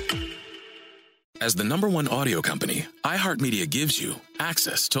 As the #1 audio company, iHeartMedia gives you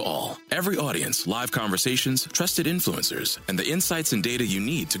access to all. Every audience, live conversations, trusted influencers, and the insights and data you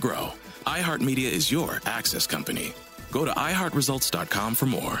need to grow. iHeartMedia is your access company. Go to iHeartResults.com for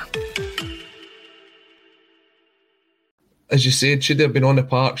more. As you said, should they have been on the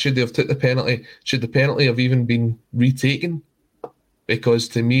park? Should they have took the penalty? Should the penalty have even been retaken? Because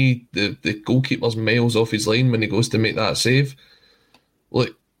to me, the goalkeeper's miles off his line when he goes to make that save.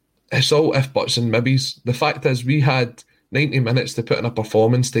 Look, it's all if, buts and maybes. The fact is, we had 90 minutes to put in a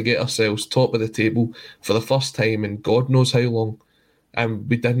performance to get ourselves top of the table for the first time in God knows how long. And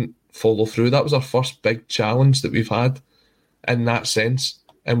we didn't follow through. That was our first big challenge that we've had in that sense,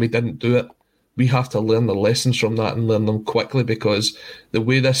 and we didn't do it. We have to learn the lessons from that and learn them quickly, because the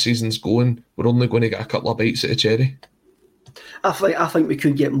way this season's going, we're only going to get a couple of bites at the cherry. I think we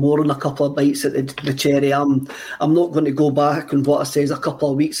could get more than a couple of bites at the cherry. I'm not going to go back on what I said a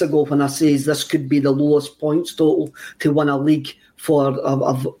couple of weeks ago when I says this could be the lowest points total to win a league for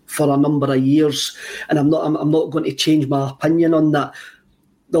a number of years, and I'm not going to change my opinion on that.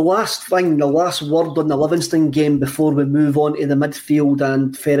 The last word on the Livingston game before we move on to the midfield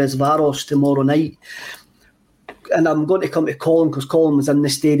and Ferencváros tomorrow night. And I'm going to come to Colin, because Colin was in the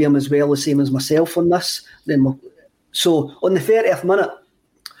stadium as well, the same as myself on this. So on the 30th minute,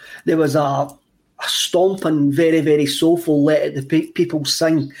 there was a stomping, very, very soulful let the people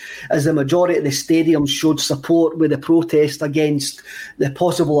sing, as the majority of the stadium showed support with the protest against the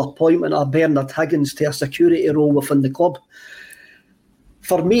possible appointment of Bernard Higgins to a security role within the club.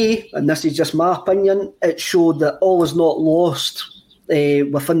 For me, and this is just my opinion, it showed that all is not lost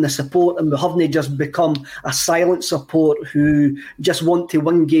within the support, and we haven't just become a silent support who just want to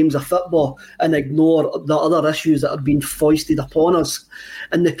win games of football and ignore the other issues that are being foisted upon us.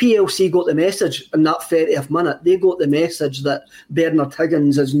 And the PLC got the message in that 30th minute. They got the message that Bernard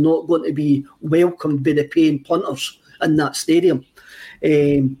Higgins is not going to be welcomed by the paying punters in that stadium.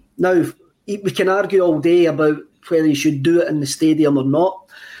 Now, we can argue all day about whether you should do it in the stadium or not.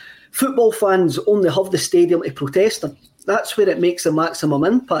 Football fans only have the stadium to protest in. That's where it makes the maximum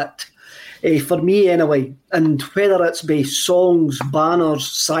impact, for me anyway. And whether it's by songs,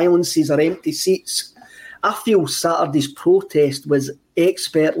 banners, silences or empty seats, I feel Saturday's protest was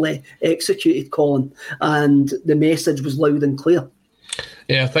expertly executed, Colin, and the message was loud and clear.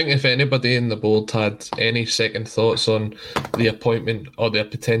 Yeah, I think if anybody in the board had any second thoughts on the appointment or the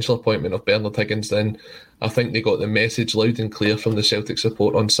potential appointment of Bernard Higgins, then I think they got the message loud and clear from the Celtic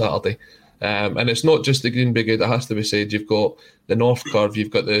support on Saturday. And it's not just the Green Brigade, it has to be said. You've got the North Curve,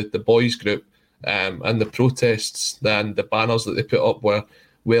 you've got the boys group, and the protests and the banners that they put up were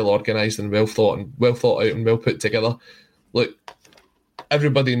well organised and well thought out and well put together. Look,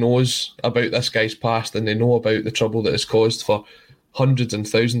 everybody knows about this guy's past, and they know about the trouble that it's caused for hundreds and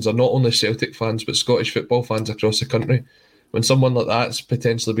thousands of not only Celtic fans but Scottish football fans across the country. When someone like that's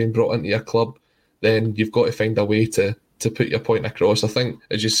potentially been brought into your club, then you've got to find a way to put your point across. I think,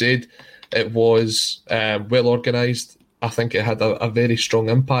 as you said, it was well organised. I think it had a very strong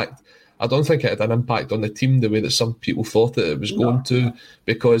impact. I don't think it had an impact on the team the way that some people thought that it was going to,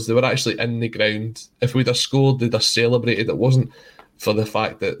 because they were actually in the ground. If we'd have scored, they'd have celebrated. It wasn't for the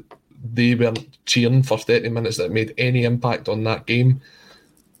fact that they weren't cheering for 30 minutes that made any impact on that game.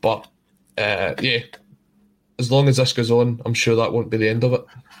 But yeah, as long as this goes on, I'm sure that won't be the end of it.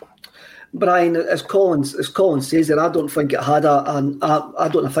 Brian, as Colin says it, I don't think it had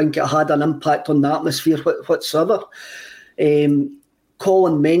an impact on the atmosphere whatsoever.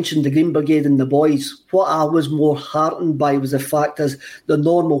 Colin mentioned the Green Brigade and the boys. What I was more heartened by was the fact is the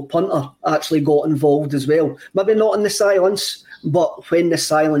normal punter actually got involved as well. Maybe not in the silence, but when the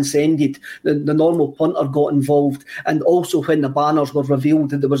silence ended, the normal punter got involved, and also when the banners were revealed,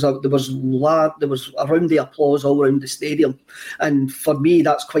 there was around the applause all around the stadium. And for me,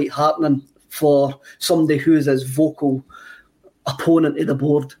 that's quite heartening for somebody who is as vocal opponent of the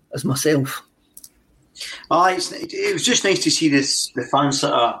board as myself. It was just nice to see the fans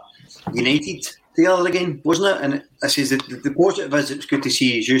that are united together again, wasn't it? And I says the positive is it's good to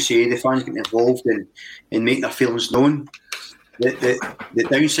see, as you say, the fans getting involved in making their feelings known. The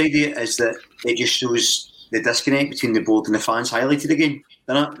downside of it is that it just shows the disconnect between the board and the fans highlighted again,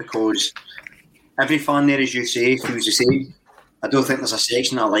 doesn't it? Because every fan there, as you say, feels the same. I don't think there's a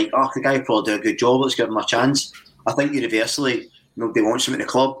section that are like, oh, the guy probably did a good job, let's give him a chance. I think universally, nobody wants him at the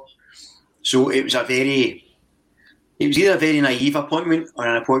club. So it was either a very naive appointment or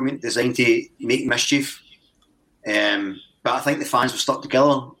an appointment designed to make mischief. But I think the fans were stuck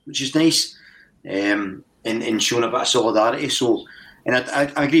together, which is nice, and showing a bit of solidarity. So, and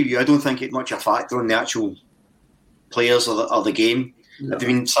I agree with you. I don't think it's much a factor on the actual players or the game. No. If they've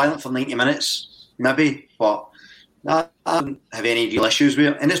been silent for 90 minutes, maybe, but I don't have any real issues with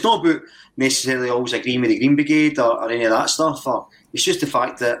it. And it's not about necessarily always agreeing with the Green Brigade or any of that stuff. It's just the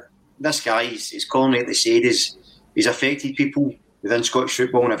fact that this guy, his column, like they said, he's affected people within Scottish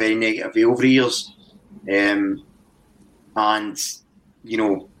football in a very negative way over the years. And, you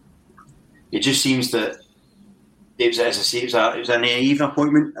know, it just seems that it was, as I say, it was a naive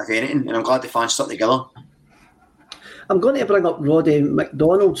appointment, if anything, and I'm glad the fans stuck together. I'm going to bring up Roddy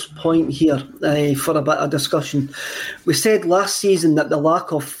McDonald's point here for a bit of discussion. We said last season that the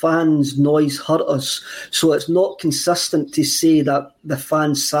lack of fans' noise hurt us, so it's not consistent to say that the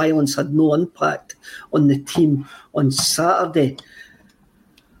fans' silence had no impact on the team on Saturday.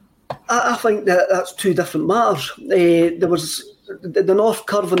 I think that's two different matters. There was the North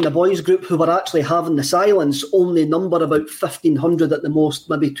Curve and the boys group who were actually having the silence only number about 1,500 at the most,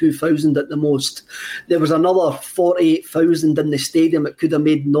 maybe 2,000 at the most. There was another 48,000 in the stadium that could have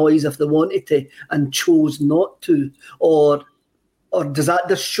made noise if they wanted to and chose not to. Or does that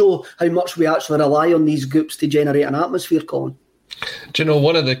just show how much we actually rely on these groups to generate an atmosphere, Colin? Do you know,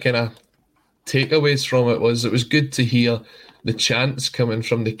 one of the kind of takeaways from it was good to hear the chants coming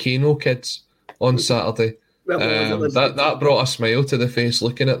from the Kano kids on Saturday. That brought a smile to the face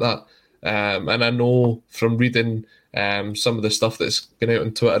looking at that. And I know from reading some of the stuff that's been out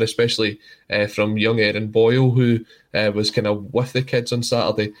on Twitter, especially from young Erin Boyle, who was kind of with the kids on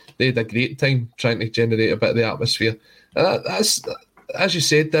Saturday, they had a great time trying to generate a bit of the atmosphere. That's, as you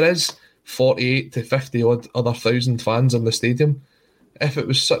said, there is 48 to 50 odd other thousand fans in the stadium. If it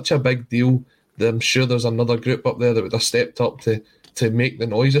was such a big deal, then I'm sure there's another group up there that would have stepped up to make the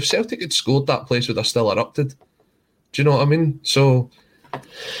noise. If Celtic had scored, that place would have still erupted. Do you know what I mean? So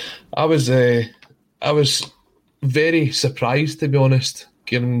I was very surprised, to be honest,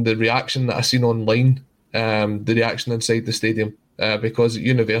 given the reaction that I seen online, the reaction inside the stadium, because it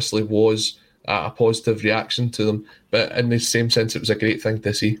universally was a positive reaction to them. But in the same sense, it was a great thing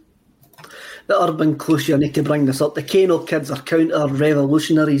to see. The urban closure, I need to bring this up. The Kano kids are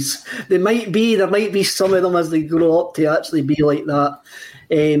counter-revolutionaries. There might be some of them as they grow up to actually be like that.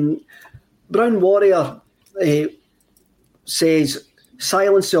 Brown Warrior says,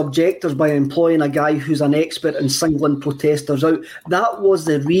 silence the objectors by employing a guy who's an expert in singling protesters out. That was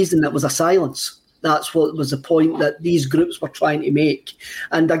the reason it was a silence. That's what was the point that these groups were trying to make.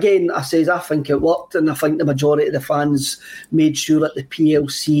 And again, I think it worked, and I think the majority of the fans made sure that the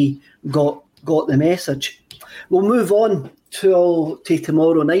PLC got the message. We'll move on to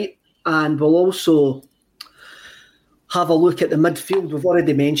tomorrow night, and we'll also have a look at the midfield. We've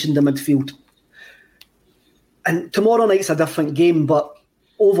already mentioned the midfield. And tomorrow night's a different game, but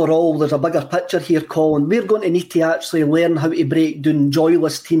overall there's a bigger picture here, Colin. We're going to need to actually learn how to break down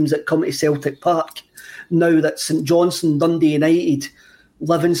joyless teams that come to Celtic Park now that St Johnstone, Dundee United,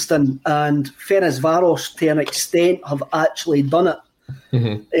 Livingston and Ferencváros to an extent have actually done it.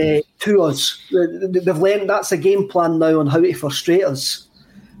 To us. They've learned that's a game plan now on how to frustrate us.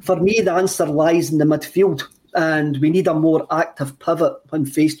 For me, the answer lies in the midfield, and we need a more active pivot when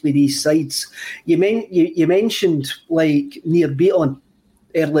faced with these sides. You mentioned like Near Beaton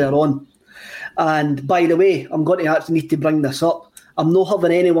earlier on, and by the way, I'm going to actually need to bring this up. I'm not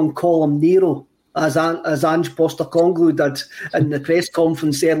having anyone call him Nero as Ange Postecoglou did in the press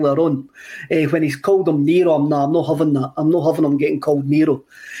conference earlier on. When he's called him Nero, I'm not having that. I'm not having him getting called Nero.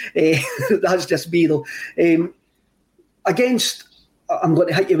 That's just me, though. I'm going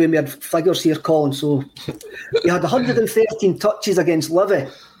to hit you with my figures here, Colin. So he had 113 touches against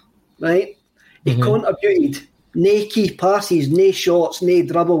Livy, right? He contributed no key passes, no shots, no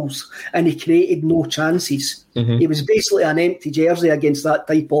dribbles, and he created no chances. He was basically an empty jersey against that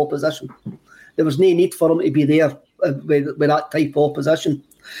type of opposition. There was no need for him to be there with that type of opposition.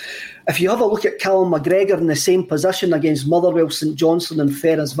 If you have a look at Callum McGregor in the same position against Motherwell, St Johnstone and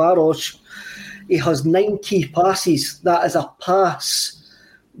Ferencváros, he has 9 key passes. That is a pass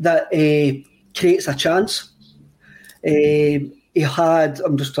that creates a chance. He had,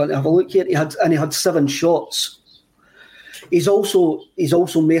 I'm just trying to have a look here, he had 7 shots. He's also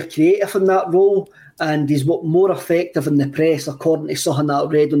more creative in that role, and he's more effective in the press, according to something that I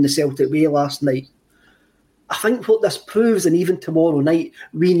read on the Celtic Way last night. I think what this proves, and even tomorrow night,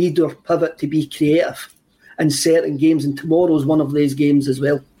 we need our pivot to be creative in certain games, and tomorrow's one of those games as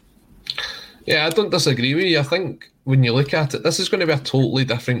well. Yeah, I don't disagree with you. I think when you look at it, this is going to be a totally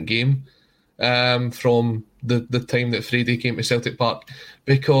different game from the time that Freddie came to Celtic Park,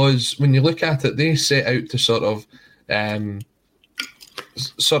 because when you look at it, they set out to sort of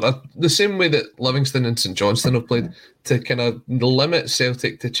the same way that Livingston and St Johnstone have played, to kind of limit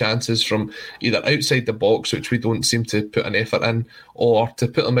Celtic to chances from either outside the box, which we don't seem to put an effort in, or to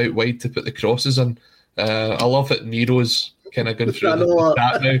put them out wide to put the crosses in. I love that Nero's kind of going through the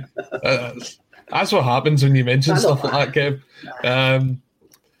chat now. That's what happens when you mention stuff like that, Kev.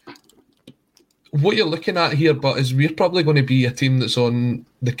 What you're looking at here, but is we're probably going to be a team that's on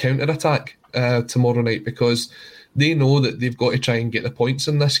the counter-attack tomorrow night, because they know that they've got to try and get the points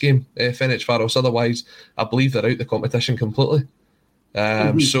in this game, Ferencváros. Otherwise, I believe they're out the competition completely.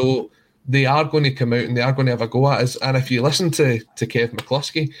 So they are going to come out and they are going to have a go at us. And if you listen to Kev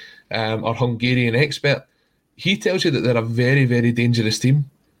McCluskey, our Hungarian expert, he tells you that they're a very, very dangerous team.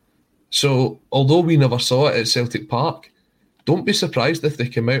 So although we never saw it at Celtic Park, don't be surprised if they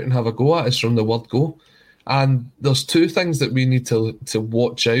come out and have a go at us from the word go. And there's two things that we need to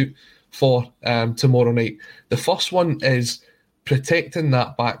watch out for tomorrow night. The first one is protecting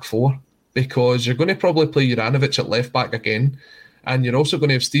that back four, because you're going to probably play Juranovic at left back again, and you're also going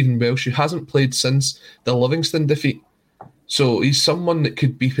to have Stephen Welsh, who hasn't played since the Livingston defeat. So he's someone that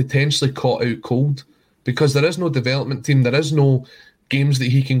could be potentially caught out cold, because there is no development team, there is no games that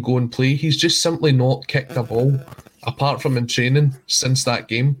he can go and play. He's just simply not kicked a ball, apart from in training, since that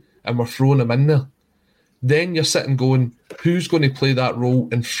game, and we're throwing him in there. Then you're sitting going, who's going to play that role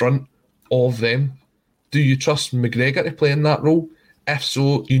in front of them? Do you trust McGregor to play in that role? If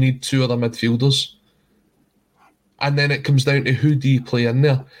so, you need two other midfielders. And then it comes down to who do you play in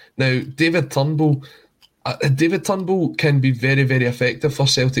there. Now, David Turnbull can be very, very effective for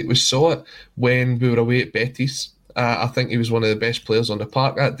Celtic. We saw it when we were away at Betis. I think he was one of the best players on the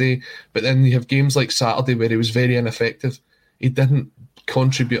park that day. But then you have games like Saturday where he was very ineffective. He didn't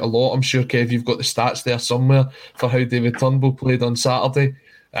contribute a lot. I'm sure, Kev, you've got the stats there somewhere for how David Turnbull played on Saturday.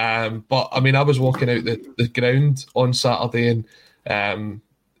 But I mean, I was walking out the ground on Saturday, and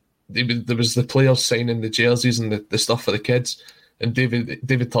there was the players signing the jerseys and the stuff for the kids, and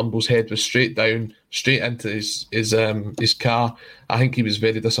David Turnbull's head was straight down, straight into his car. I think he was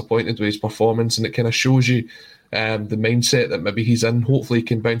very disappointed with his performance, and it kind of shows you the mindset that maybe he's in. Hopefully he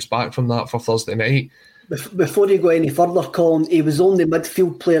can bounce back from that for Thursday night. Before you go any further, Colin, he was only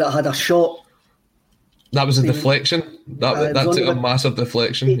midfield player that had a shot. That was a deflection. That took a massive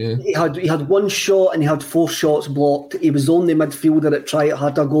deflection. He had one shot and he had 4 shots blocked. He was only midfielder that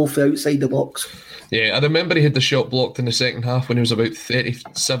had a goal for outside the box. Yeah, I remember he had the shot blocked in the second half when he was about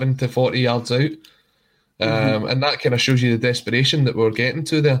 37 to 40 yards out. And that kind of shows you the desperation that we're getting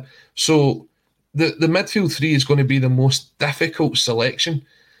to there. So the midfield three is going to be the most difficult selection.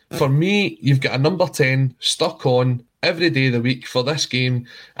 For me, you've got a number 10 stuck on every day of the week for this game,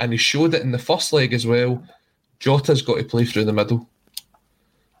 and he showed it in the first leg as well. Jota's got to play through the middle.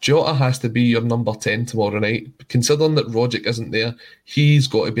 Jota has to be your number 10 tomorrow night. Considering that Rogic isn't there, he's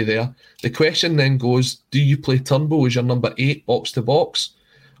got to be there. The question then goes, do you play Turnbull as your number 8 box to box,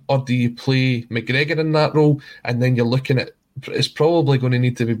 or do you play McGregor in that role? And then you're looking at, it's probably going to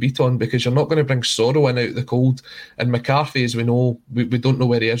need to be beat on, because you're not going to bring Sorrow in out of the cold. And McCarthy, as we know, we don't know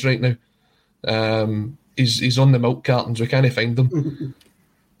where he is right now. He's on the milk cartons. We can't find him.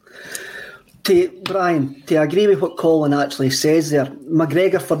 Brian, to agree with what Colin actually says there,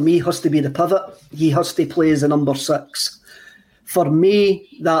 McGregor for me has to be the pivot. He has to play as a number 6. For me,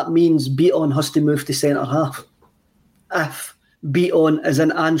 that means Beaton has to move to centre half. If Beaton is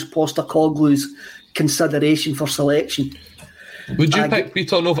in Ange Postecoglou's consideration for selection. Would you pick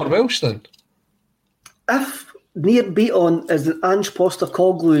Beaton over Welsh then? If near Beaton is Ange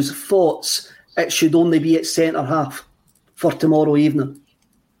Postecoglou's thoughts, it should only be at centre half for tomorrow evening.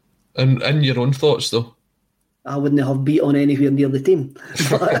 And your own thoughts, though? I wouldn't have Beaton anywhere near the team.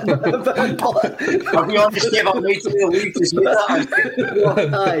 I'll be honest, Dave, I'm waiting to leave to say that.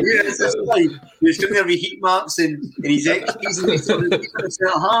 There's going to be heat marks in his XPs and he's going to be in the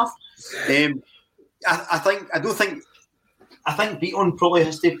centre half. I think Beaton probably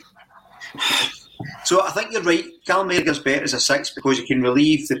has to. So I think you're right. Callum Edgar's better as a 6 because he can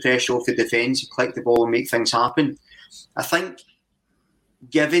relieve the pressure off the defence, collect the ball and make things happen. I think,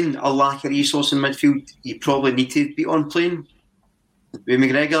 given a lack of resource in midfield, you probably need to be on playing with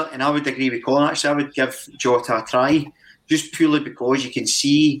McGregor. And I would agree with Colin. Actually, I would give Jota a try just purely because you can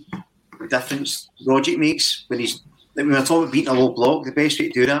see the difference Rogic makes when we're talking about beating a low block. The best way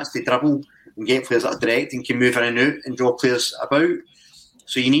to do that is to dribble and get players that are direct and can move in and out and draw players about.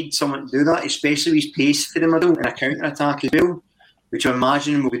 So you need someone to do that, especially with his pace for the middle and a counter attack as well, which I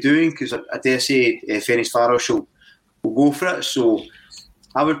imagine we'll be doing, because I dare say Ferencváros will go for it. So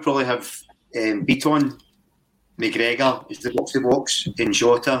I would probably have Beaton, McGregor is the box in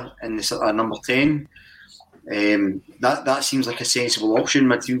Jota and the number 10. That seems like a sensible option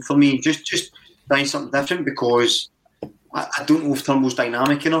midfield for me. Just trying something different, because I don't know if Turnbull's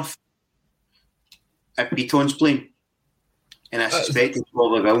dynamic enough if Beaton's playing, and I suspect he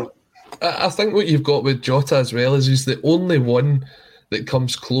probably will. I think what you've got with Jota as well is he's the only one that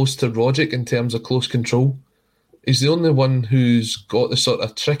comes close to Rogic in terms of close control. He's the only one who's got the sort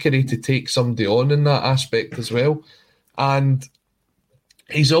of trickery to take somebody on in that aspect as well. And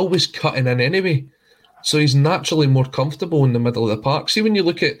he's always cutting in anyway. So he's naturally more comfortable in the middle of the park. See, when you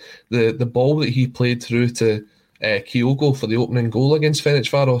look at the ball that he played through to Kyogo for the opening goal against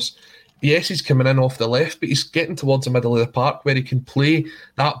Ferencváros, yes, he's coming in off the left, but he's getting towards the middle of the park where he can play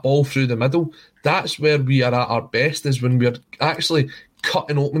that ball through the middle. That's where we are at our best, is when we're actually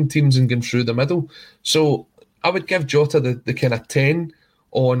cutting open teams and going through the middle. So I would give Jota the kind of 10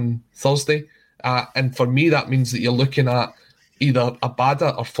 on Thursday. And for me, that means that you're looking at either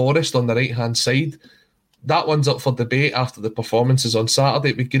Abada or Forrest on the right-hand side. That one's up for debate after the performances on Saturday.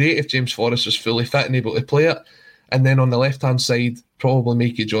 It'd be great if James Forrest was fully fit and able to play it. And then on the left-hand side, probably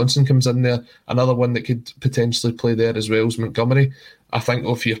Mikey Johnson comes in there. Another one that could potentially play there as well is Montgomery. I think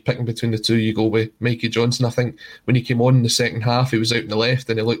if you're picking between the two, you go with Mikey Johnson. I think when he came on in the second half, he was out on the left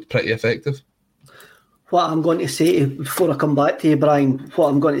and he looked pretty effective. What I'm going to say, before I come back to you, Brian, what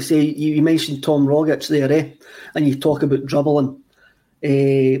I'm going to say, you mentioned Tom Rogic there, and you talk about dribbling.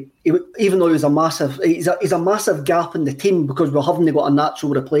 Even though he's a massive gap in the team, because we haven't got a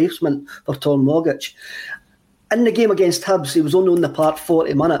natural replacement for Tom Rogic. In the game against Hibs, he was only on the park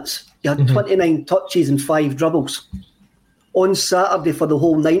 40 minutes. He had 29 touches and 5 dribbles. On Saturday, for the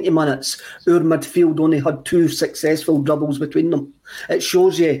whole 90 minutes, our midfield only had 2 successful dribbles between them. It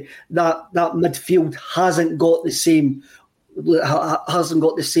shows you that midfield hasn't got the same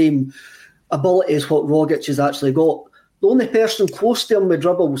ability as what Rogic has actually got. The only person close to him with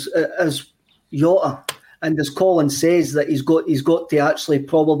dribbles is Jota, and as Colin says, that he's got to actually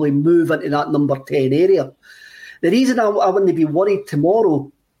probably move into that number 10 area. The reason I wouldn't be worried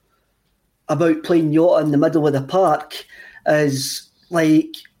tomorrow about playing Jota in the middle of the park is,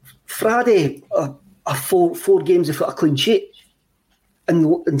 like, Friday, 4 games have got a clean sheet.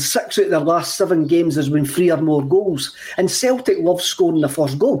 And 6 out of their last 7 games there's been 3 or more goals. And Celtic love scoring the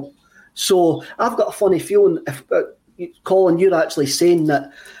first goal. So I've got a funny feeling, if Colin, you're actually saying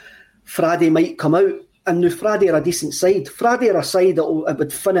that Friday might come out. And now Friday are a decent side. Friday are a side that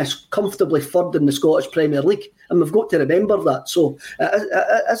would finish comfortably third in the Scottish Premier League. And we've got to remember that. So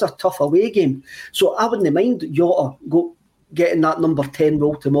it is a tough away game. So I wouldn't mind Jota getting that number 10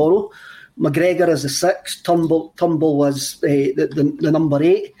 role tomorrow. McGregor is the 6. Turnbull was the number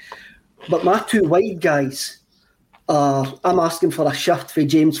 8. But my 2 wide guys, I'm asking for a shift for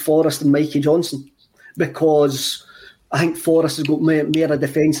James Forrest and Mikey Johnson, because I think Forrest has got more a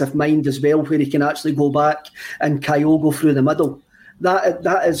defensive mind as well, where he can actually go back and Kyogo through the middle.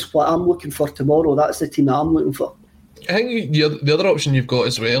 That is what I'm looking for tomorrow. That's the team that I'm looking for. I think the other option you've got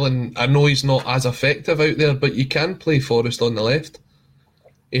as well, and I know he's not as effective out there, but you can play Forrest on the left.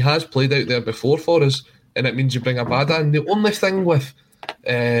 He has played out there before for us, and it means you bring Abada in. The only thing with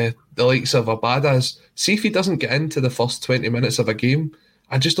the likes of Abada is, see if he doesn't get into the first 20 minutes of a game,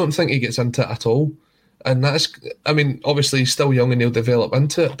 I just don't think he gets into it at all. And that's, I mean, obviously he's still young and he'll develop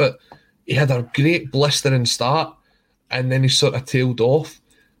into it, but he had a great blistering start and then he sort of tailed off.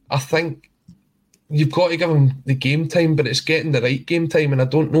 I think you've got to give him the game time, but it's getting the right game time, and I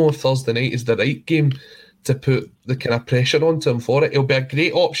don't know if Thursday night is the right game to put the kind of pressure onto him for it. He'll be a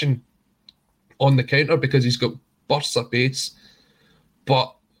great option on the counter because he's got bursts of pace,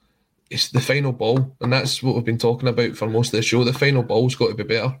 but it's the final ball, and that's what we've been talking about for most of the show. The final ball's got to be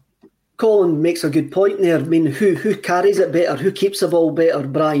better. Colin makes a good point there. I mean, who carries it better? Who keeps the ball better,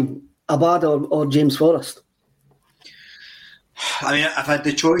 Brian? Abada or James Forrest? I mean, if I had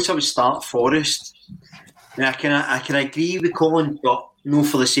the choice, I would start Forrest. I mean, I can agree with Colin, but no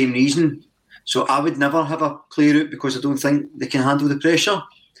for the same reason. So I would never have a player out because I don't think they can handle the pressure.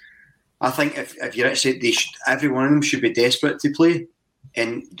 I think if you're actually, every one of them should be desperate to play,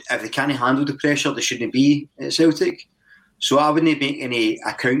 and if they can't handle the pressure, they shouldn't be at Celtic. So I wouldn't make any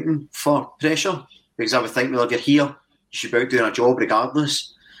accounting for pressure, because I would think, well, if you're here, you should be out doing a job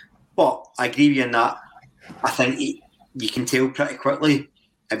regardless. But I agree with you in that. I think you can tell pretty quickly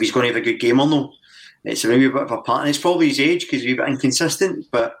if he's going to have a good game or no. It's maybe a bit of a pattern. It's probably his age because he's a bit inconsistent,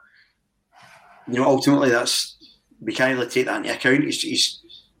 but ultimately we can't really take that into account.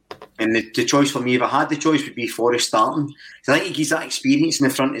 And the choice for me, if I had the choice, would be Forrest starting. So I think he gives that experience in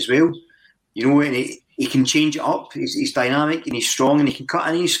the front as well. And he can change it up. He's dynamic and he's strong and he can cut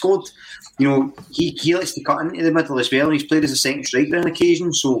in. He scored. He likes to cut into the middle as well. And he's played as a second striker on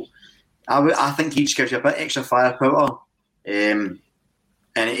occasion. So I think he just gives you a bit extra firepower and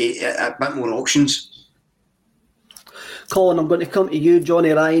a bit more options. Colin, I'm going to come to you,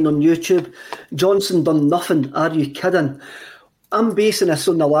 Johnny Ryan on YouTube. Johnson done nothing. Are you kidding? I'm basing this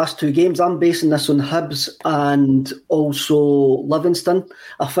on the last two games. I'm basing this on Hibs and also Livingston.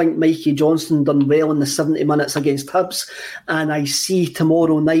 I think Mikey Johnson done well in the 70 minutes against Hibs, and I see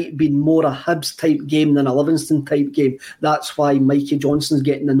tomorrow night being more a Hibs type game than a Livingston type game. That's why Mikey Johnson's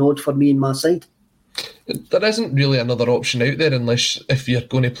getting the nod for me and my side. There isn't really another option out there unless if you're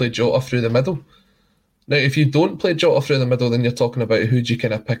going to play Jota through the middle. Now, if you don't play Jota through the middle, then you're talking about who do you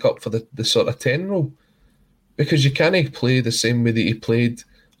kind of pick up for the sort of 10 role. Because you can't play the same way that he played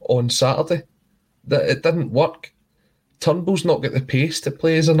on Saturday. That it didn't work. Turnbull's not got the pace to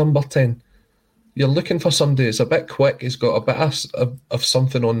play as a number 10. You're looking for somebody that's a bit quick, he's got a bit of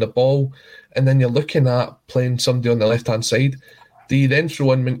something on the ball, and then you're looking at playing somebody on the left-hand side. Do you then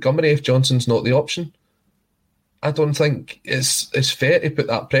throw in Montgomery if Johnson's not the option? I don't think it's fair to put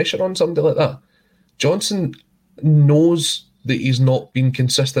that pressure on somebody like that. Johnson knows that he's not been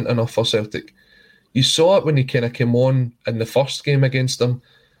consistent enough for Celtic. You saw it when he kind of came on in the first game against them.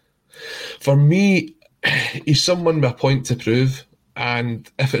 For me, he's someone with a point to prove. And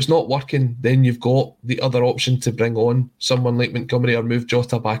if it's not working, then you've got the other option to bring on someone like Montgomery or move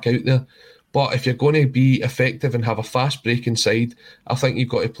Jota back out there. But if you're going to be effective and have a fast break inside, I think you've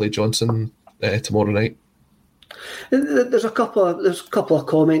got to play Johnson tomorrow night. There's a couple of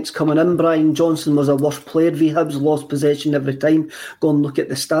comments coming in. Brian Johnson was a worse player. V Hibs lost possession every time. Go and look at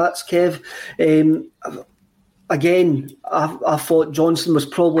the stats, Kev. Again, I thought Johnson was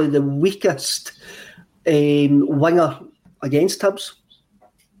probably the weakest winger against Hibs.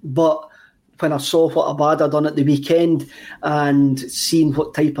 But when I saw what Abada done at the weekend and seeing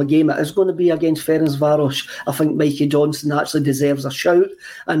what type of game it is going to be against Ferencváros, I think Mikey Johnson actually deserves a shout.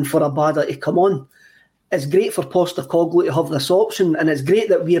 And for Abada to come on, it's great for Postecoglou to have this option, and it's great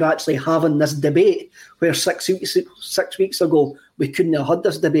that we're actually having this debate where 6 weeks ago we couldn't have had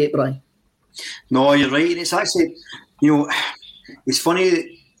this debate, Brian. No, you're right. It's actually, it's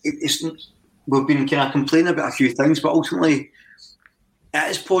funny. We've been kind of complaining about a few things, but ultimately it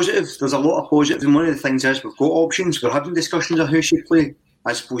is positive. There's a lot of positives, and one of the things is we've got options. We're having discussions of who should play.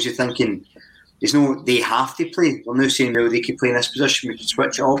 I suppose you're thinking, they have to play. We're now saying, well, they can play in this position, we can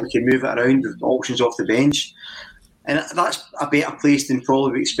switch it up, we can move it around with options off the bench. And that's a better place than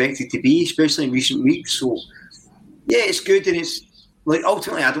probably we expected to be, especially in recent weeks. So, yeah, it's good. And it's like,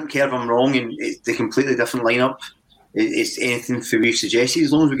 ultimately, I don't care if I'm wrong and it's a completely different lineup. It's anything for we've suggested,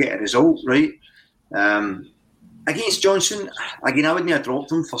 as long as we get a result, right? Against Johnson, again, I wouldn't have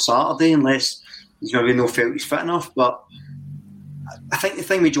dropped him for Saturday unless he's maybe not felt he's fit enough. But I think the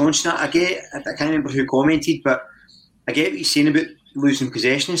thing with Johnson, I can't remember who commented, but I get what he's saying about losing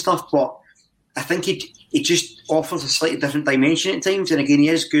possession and stuff, but I think he just offers a slightly different dimension at times, and again, he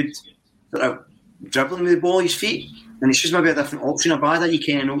is good at dribbling with the ball at his feet, and it's just maybe a different option. Abada, you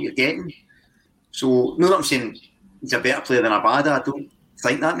kind of know what you're getting. So, not that I'm saying he's a better player than Abada, I don't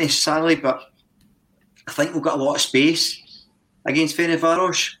think that necessarily, but I think we've got a lot of space against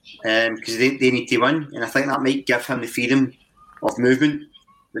Ferencváros because they need to win, and I think that might give him the freedom of movement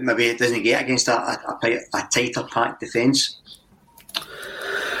that maybe it doesn't get against a tighter packed defence.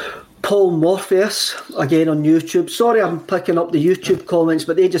 Paul Morpheus, again on YouTube. Sorry I'm picking up the YouTube comments,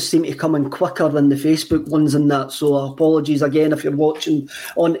 but they just seem to come in quicker than the Facebook ones and that, so apologies again if you're watching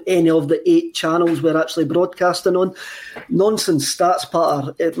on any of the 8 channels we're actually broadcasting on. Nonsense stats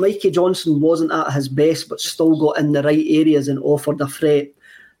patter. Mikey Johnson wasn't at his best but still got in the right areas and offered a threat.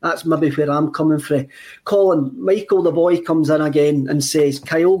 That's maybe where I'm coming from. Colin, Michael the boy comes in again and says,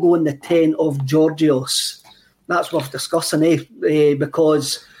 Kyogo in the 10 of Georgios. That's worth discussing,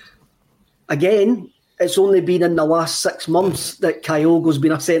 because, again, it's only been in the last 6 months that Kyogo's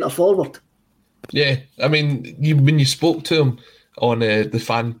been a centre forward. Yeah, I mean, when you spoke to him on the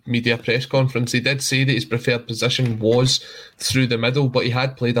fan media press conference, he did say that his preferred position was through the middle, but he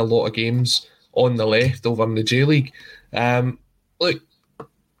had played a lot of games on the left over in the J-League. Look,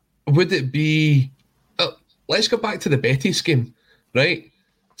 would it be... let's go back to the Betis game, right?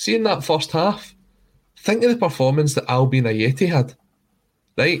 Seeing that first half, think of the performance that Albion Ayeti had,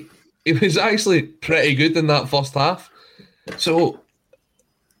 right? He was actually pretty good in that first half. So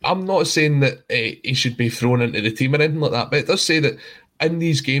I'm not saying that he should be thrown into the team or anything like that, but it does say that in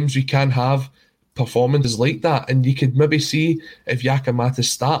these games we can have performances like that, and you could maybe see if Giakoumakis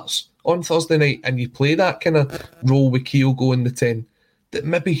starts on Thursday night and you play that kind of role with Kyogo in the 10, that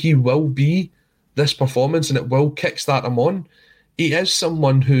maybe he will be this performance and it will kickstart him on. He is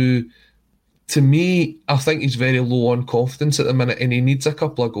someone who, to me, I think he's very low on confidence at the minute and he needs a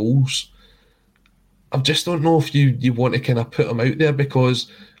couple of goals. I just don't know if you want to kind of put him out there, because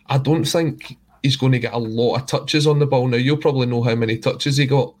I don't think he's going to get a lot of touches on the ball. Now, you'll probably know how many touches he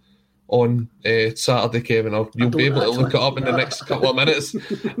got on Saturday, Kevin, or you'll be able to look it up in the next couple of minutes.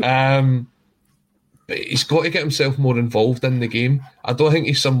 But he's got to get himself more involved in the game. I don't think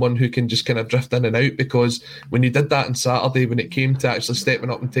he's someone who can just kind of drift in and out, because when he did that on Saturday, when it came to actually stepping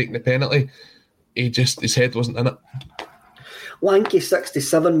up and taking the penalty, his head wasn't in it. Lanky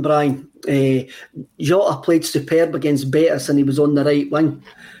 67, Brian. Jota played superb against Betis and he was on the right wing.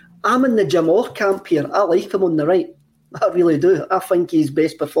 I'm in the Jim Orr camp here. I like him on the right. I really do. I think his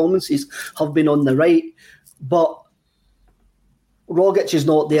best performances have been on the right. But Rogic is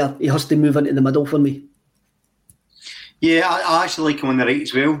not there. He has to move into the middle for me. Yeah, I actually like him on the right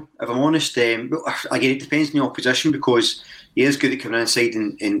as well, if I'm honest. Again, it depends on the opposition, because he is good at coming inside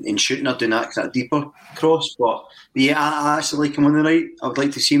and shooting or doing that deeper cross. But yeah, I actually like him on the right. I would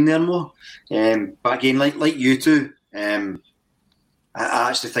like to see him there more. But again, like you two, I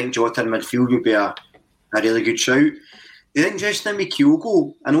actually think Jota in midfield would be a really good shout. The thing just in with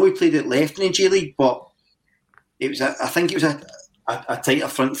Kyogo, I know he played at left in the J League, but I think it was a tighter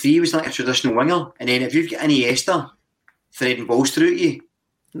front three. He was like a traditional winger. And then if you've got Iniesta threading balls through at you,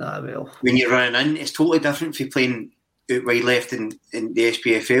 when you're running in, it's totally different if you're playing out wide left in the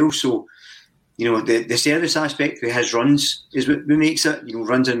SPFL. So, the service aspect with his runs is what makes it.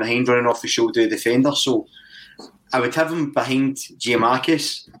 Runs in behind, running off the shoulder of the defender. So I would have him behind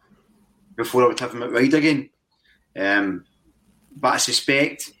Giakoumakis before I would have him out wide again. But I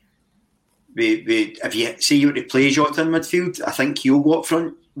suspect if you say you were to play Jota in midfield, I think Kyogo up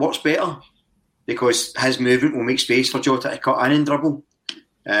front works better, because his movement will make space for Jota to cut in and dribble.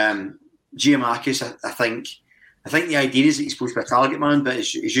 Giakoumakis, I think the idea is that he's supposed to be a target man, but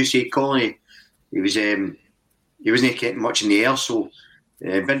as you say, Colin, he wasn't getting much in the air, so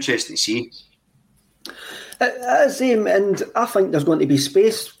it'd be interesting to see. And I think there's going to be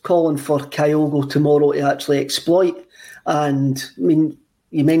space, Colin, for Kyogo tomorrow to actually exploit. And I mean,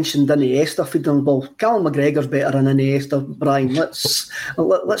 you mentioned Iniesta feeding the ball. Callum McGregor's better than Iniesta, Brian. Let's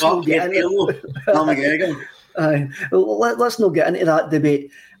not get into let's not get into that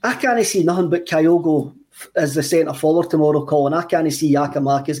debate. I can't see nothing but Kyogo as the centre forward tomorrow, Colin. I can't see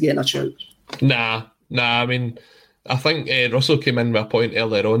Giakoumakis getting a shout. Nah. I mean, I think Russell came in with a point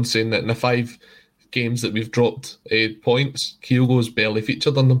earlier on saying that in the 5 games that we've dropped points, Kyogo's barely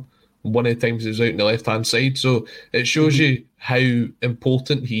featured on them. One of the times he was out on the left-hand side. So it shows you how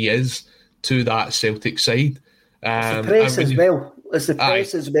important he is to that Celtic side. It's the press as well. It's the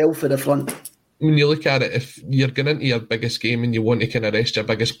press as well for the front. When you look at it, if you're going into your biggest game and you want to kind of rest your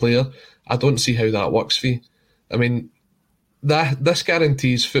biggest player, I don't see how that works for you. I mean, this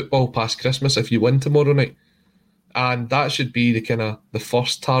guarantees football past Christmas if you win tomorrow night. And that should be the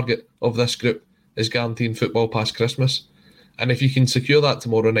first target of this group, is guaranteeing football past Christmas. And if you can secure that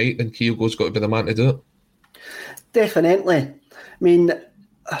tomorrow night, then Kyogo's got to be the man to do it. Definitely. I mean,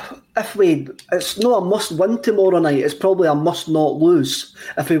 it's not a must-win tomorrow night. It's probably a must-not-lose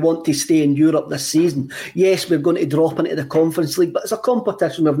if we want to stay in Europe this season. Yes, we're going to drop into the Conference League, but it's a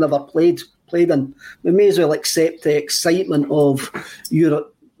competition we've never played in. We may as well accept the excitement of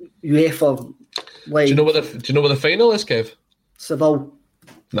Europe, UEFA. Do you know what the final is, Kev? Seville.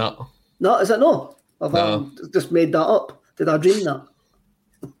 No. No, is it not? I just made that up. Did I dream that?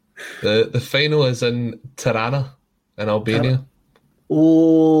 The final is in Tirana in Albania.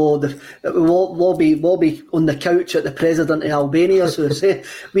 We'll be on the couch at the president of Albania. So say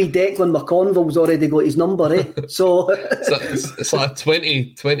wee Declan McConville's already got his number, eh? So it's like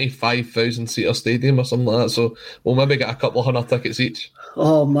a 25,000 seater stadium or something like that. So we'll maybe get a couple of 100 tickets each.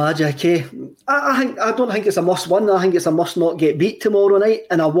 Oh, magic, eh? I don't think it's a must win. I think it's a must not get beat tomorrow night,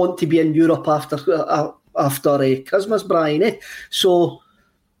 and I want to be in Europe after Christmas, Brian, eh? So,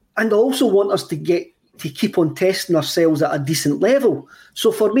 and I also want us to keep on testing ourselves at a decent level.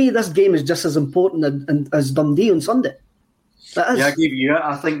 So for me, this game is just as important as Dundee on Sunday. Yeah, I give you that.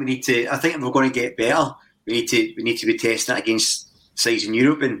 I think if we're going to get better, we need to be testing it against sides in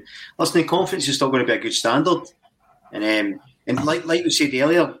Europe. And listen, the conference is still going to be a good standard. And like we said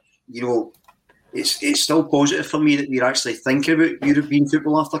earlier, it's still positive for me that we're actually thinking about European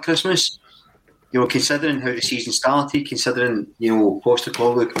football after Christmas. considering how the season started, considering,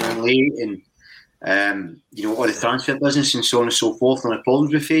 Postecoglou coming in late and, all the transfer business and so on and so forth and the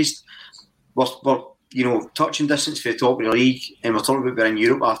problems we faced, we're touching distance for the top of the league and we're talking about being in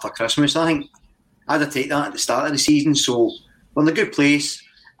Europe after Christmas. I think I'd have taken that at the start of the season, so we're in a good place.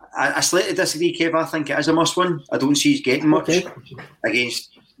 I slightly disagree, Kev. I think it is a must-win. I don't see us getting much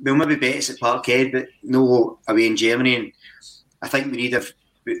against, maybe Betis at Parkhead, but no away in Germany, and I think we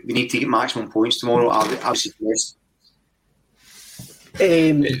need to get maximum points tomorrow. I would suggest.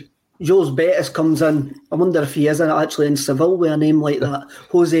 Jos Betis comes in. I wonder if he isn't actually in Seville with a name like that.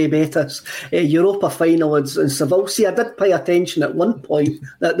 Jose Betis. Europa final in Seville. See, I did pay attention at one point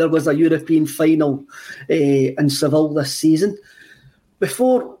that there was a European final in Seville this season.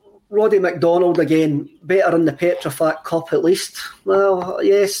 Before Roddy McDonald again, better in the Petrofac Cup at least. Well,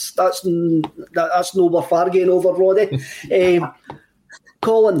 yes, that's no more far going over, Roddy.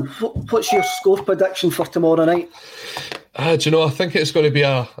 Colin, what's your score prediction for tomorrow night? Do you know, I think it's going to be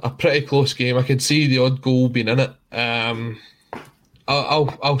a pretty close game. I could see the odd goal being in it.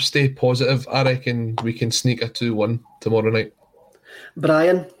 I'll stay positive. I reckon we can sneak a 2-1 tomorrow night.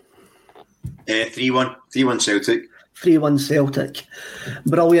 Brian? 3-1. 3-1 Celtic. 3-1 Celtic.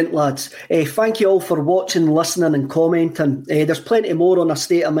 Brilliant, lads. Thank you all for watching, listening and commenting. There's plenty more on our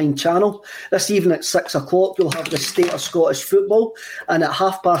State of Mind channel. This evening at 6 o'clock you'll have the State of Scottish Football, and at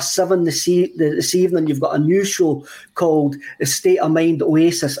 7:30 this evening you've got a new show called the State of Mind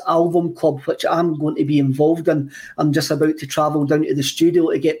Oasis Album Club, which I'm going to be involved in. I'm just about to travel down to the studio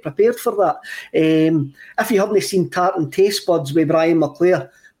to get prepared for that. If you haven't seen Tartan Taste Buds with Brian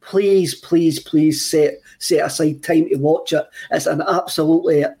McClare, please set aside time to watch it. It's an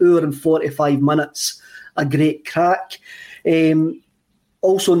absolutely hour and 45 minutes. A great crack.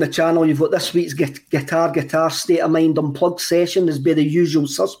 Also on the channel, you've got this week's Guitar State of Mind Unplugged session is by the usual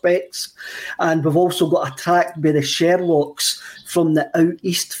suspects. And we've also got a track by the Sherlocks from the Out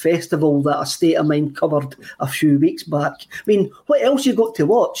East Festival that a State of Mind covered a few weeks back. I mean, what else you got to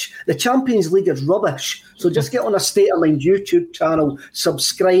watch? The Champions League is rubbish. So just get on a State of Mind YouTube channel,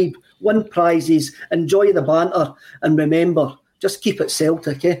 subscribe, win prizes, enjoy the banter, and remember, just keep it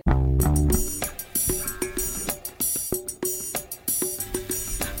Celtic, eh?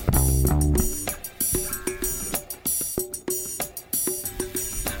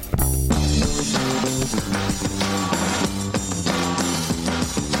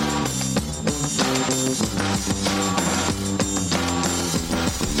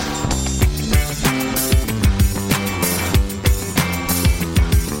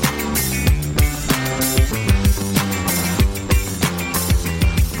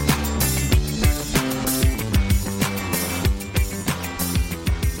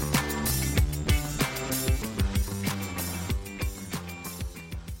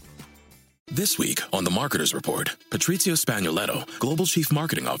 This week on The Marketer's Report, Patrizio Spagnoletto, Global Chief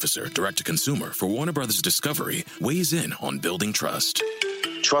Marketing Officer, Direct-to-Consumer for Warner Brothers Discovery, weighs in on building trust.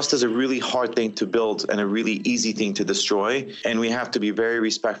 Trust is a really hard thing to build and a really easy thing to destroy, and we have to be very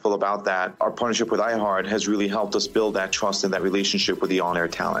respectful about that. Our partnership with iHeart has really helped us build that trust and that relationship with the on-air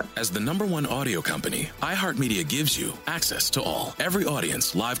talent. As the #1 audio company, iHeartMedia gives you access to all. Every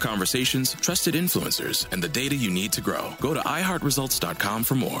audience, live conversations, trusted influencers, and the data you need to grow. Go to iHeartResults.com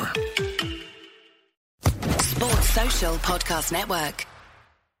for more. Sports Social Podcast Network.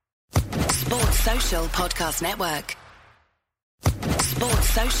 Sports Social Podcast Network. Sports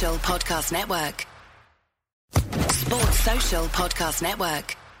Social Podcast Network. Sports Social Podcast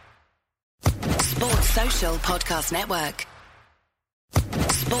Network. Sports Social Podcast Network.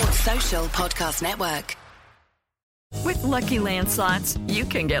 Sports Social Podcast Network. With Lucky Land Slots, you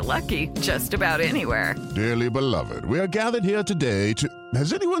can get lucky just about anywhere. Dearly beloved, we are gathered here today to...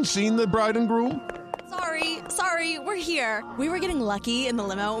 Has anyone seen the bride and groom? Sorry, we're here. We were getting lucky in the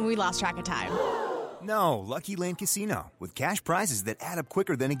limo and we lost track of time. No, Lucky Land Casino, with cash prizes that add up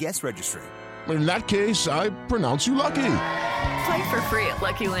quicker than a guest registry. In that case, I pronounce you lucky. Play for free at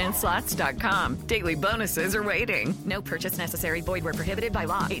LuckyLandSlots.com. Daily bonuses are waiting. No purchase necessary. Void where prohibited by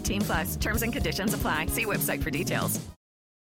law. 18+. Terms and conditions apply. See website for details.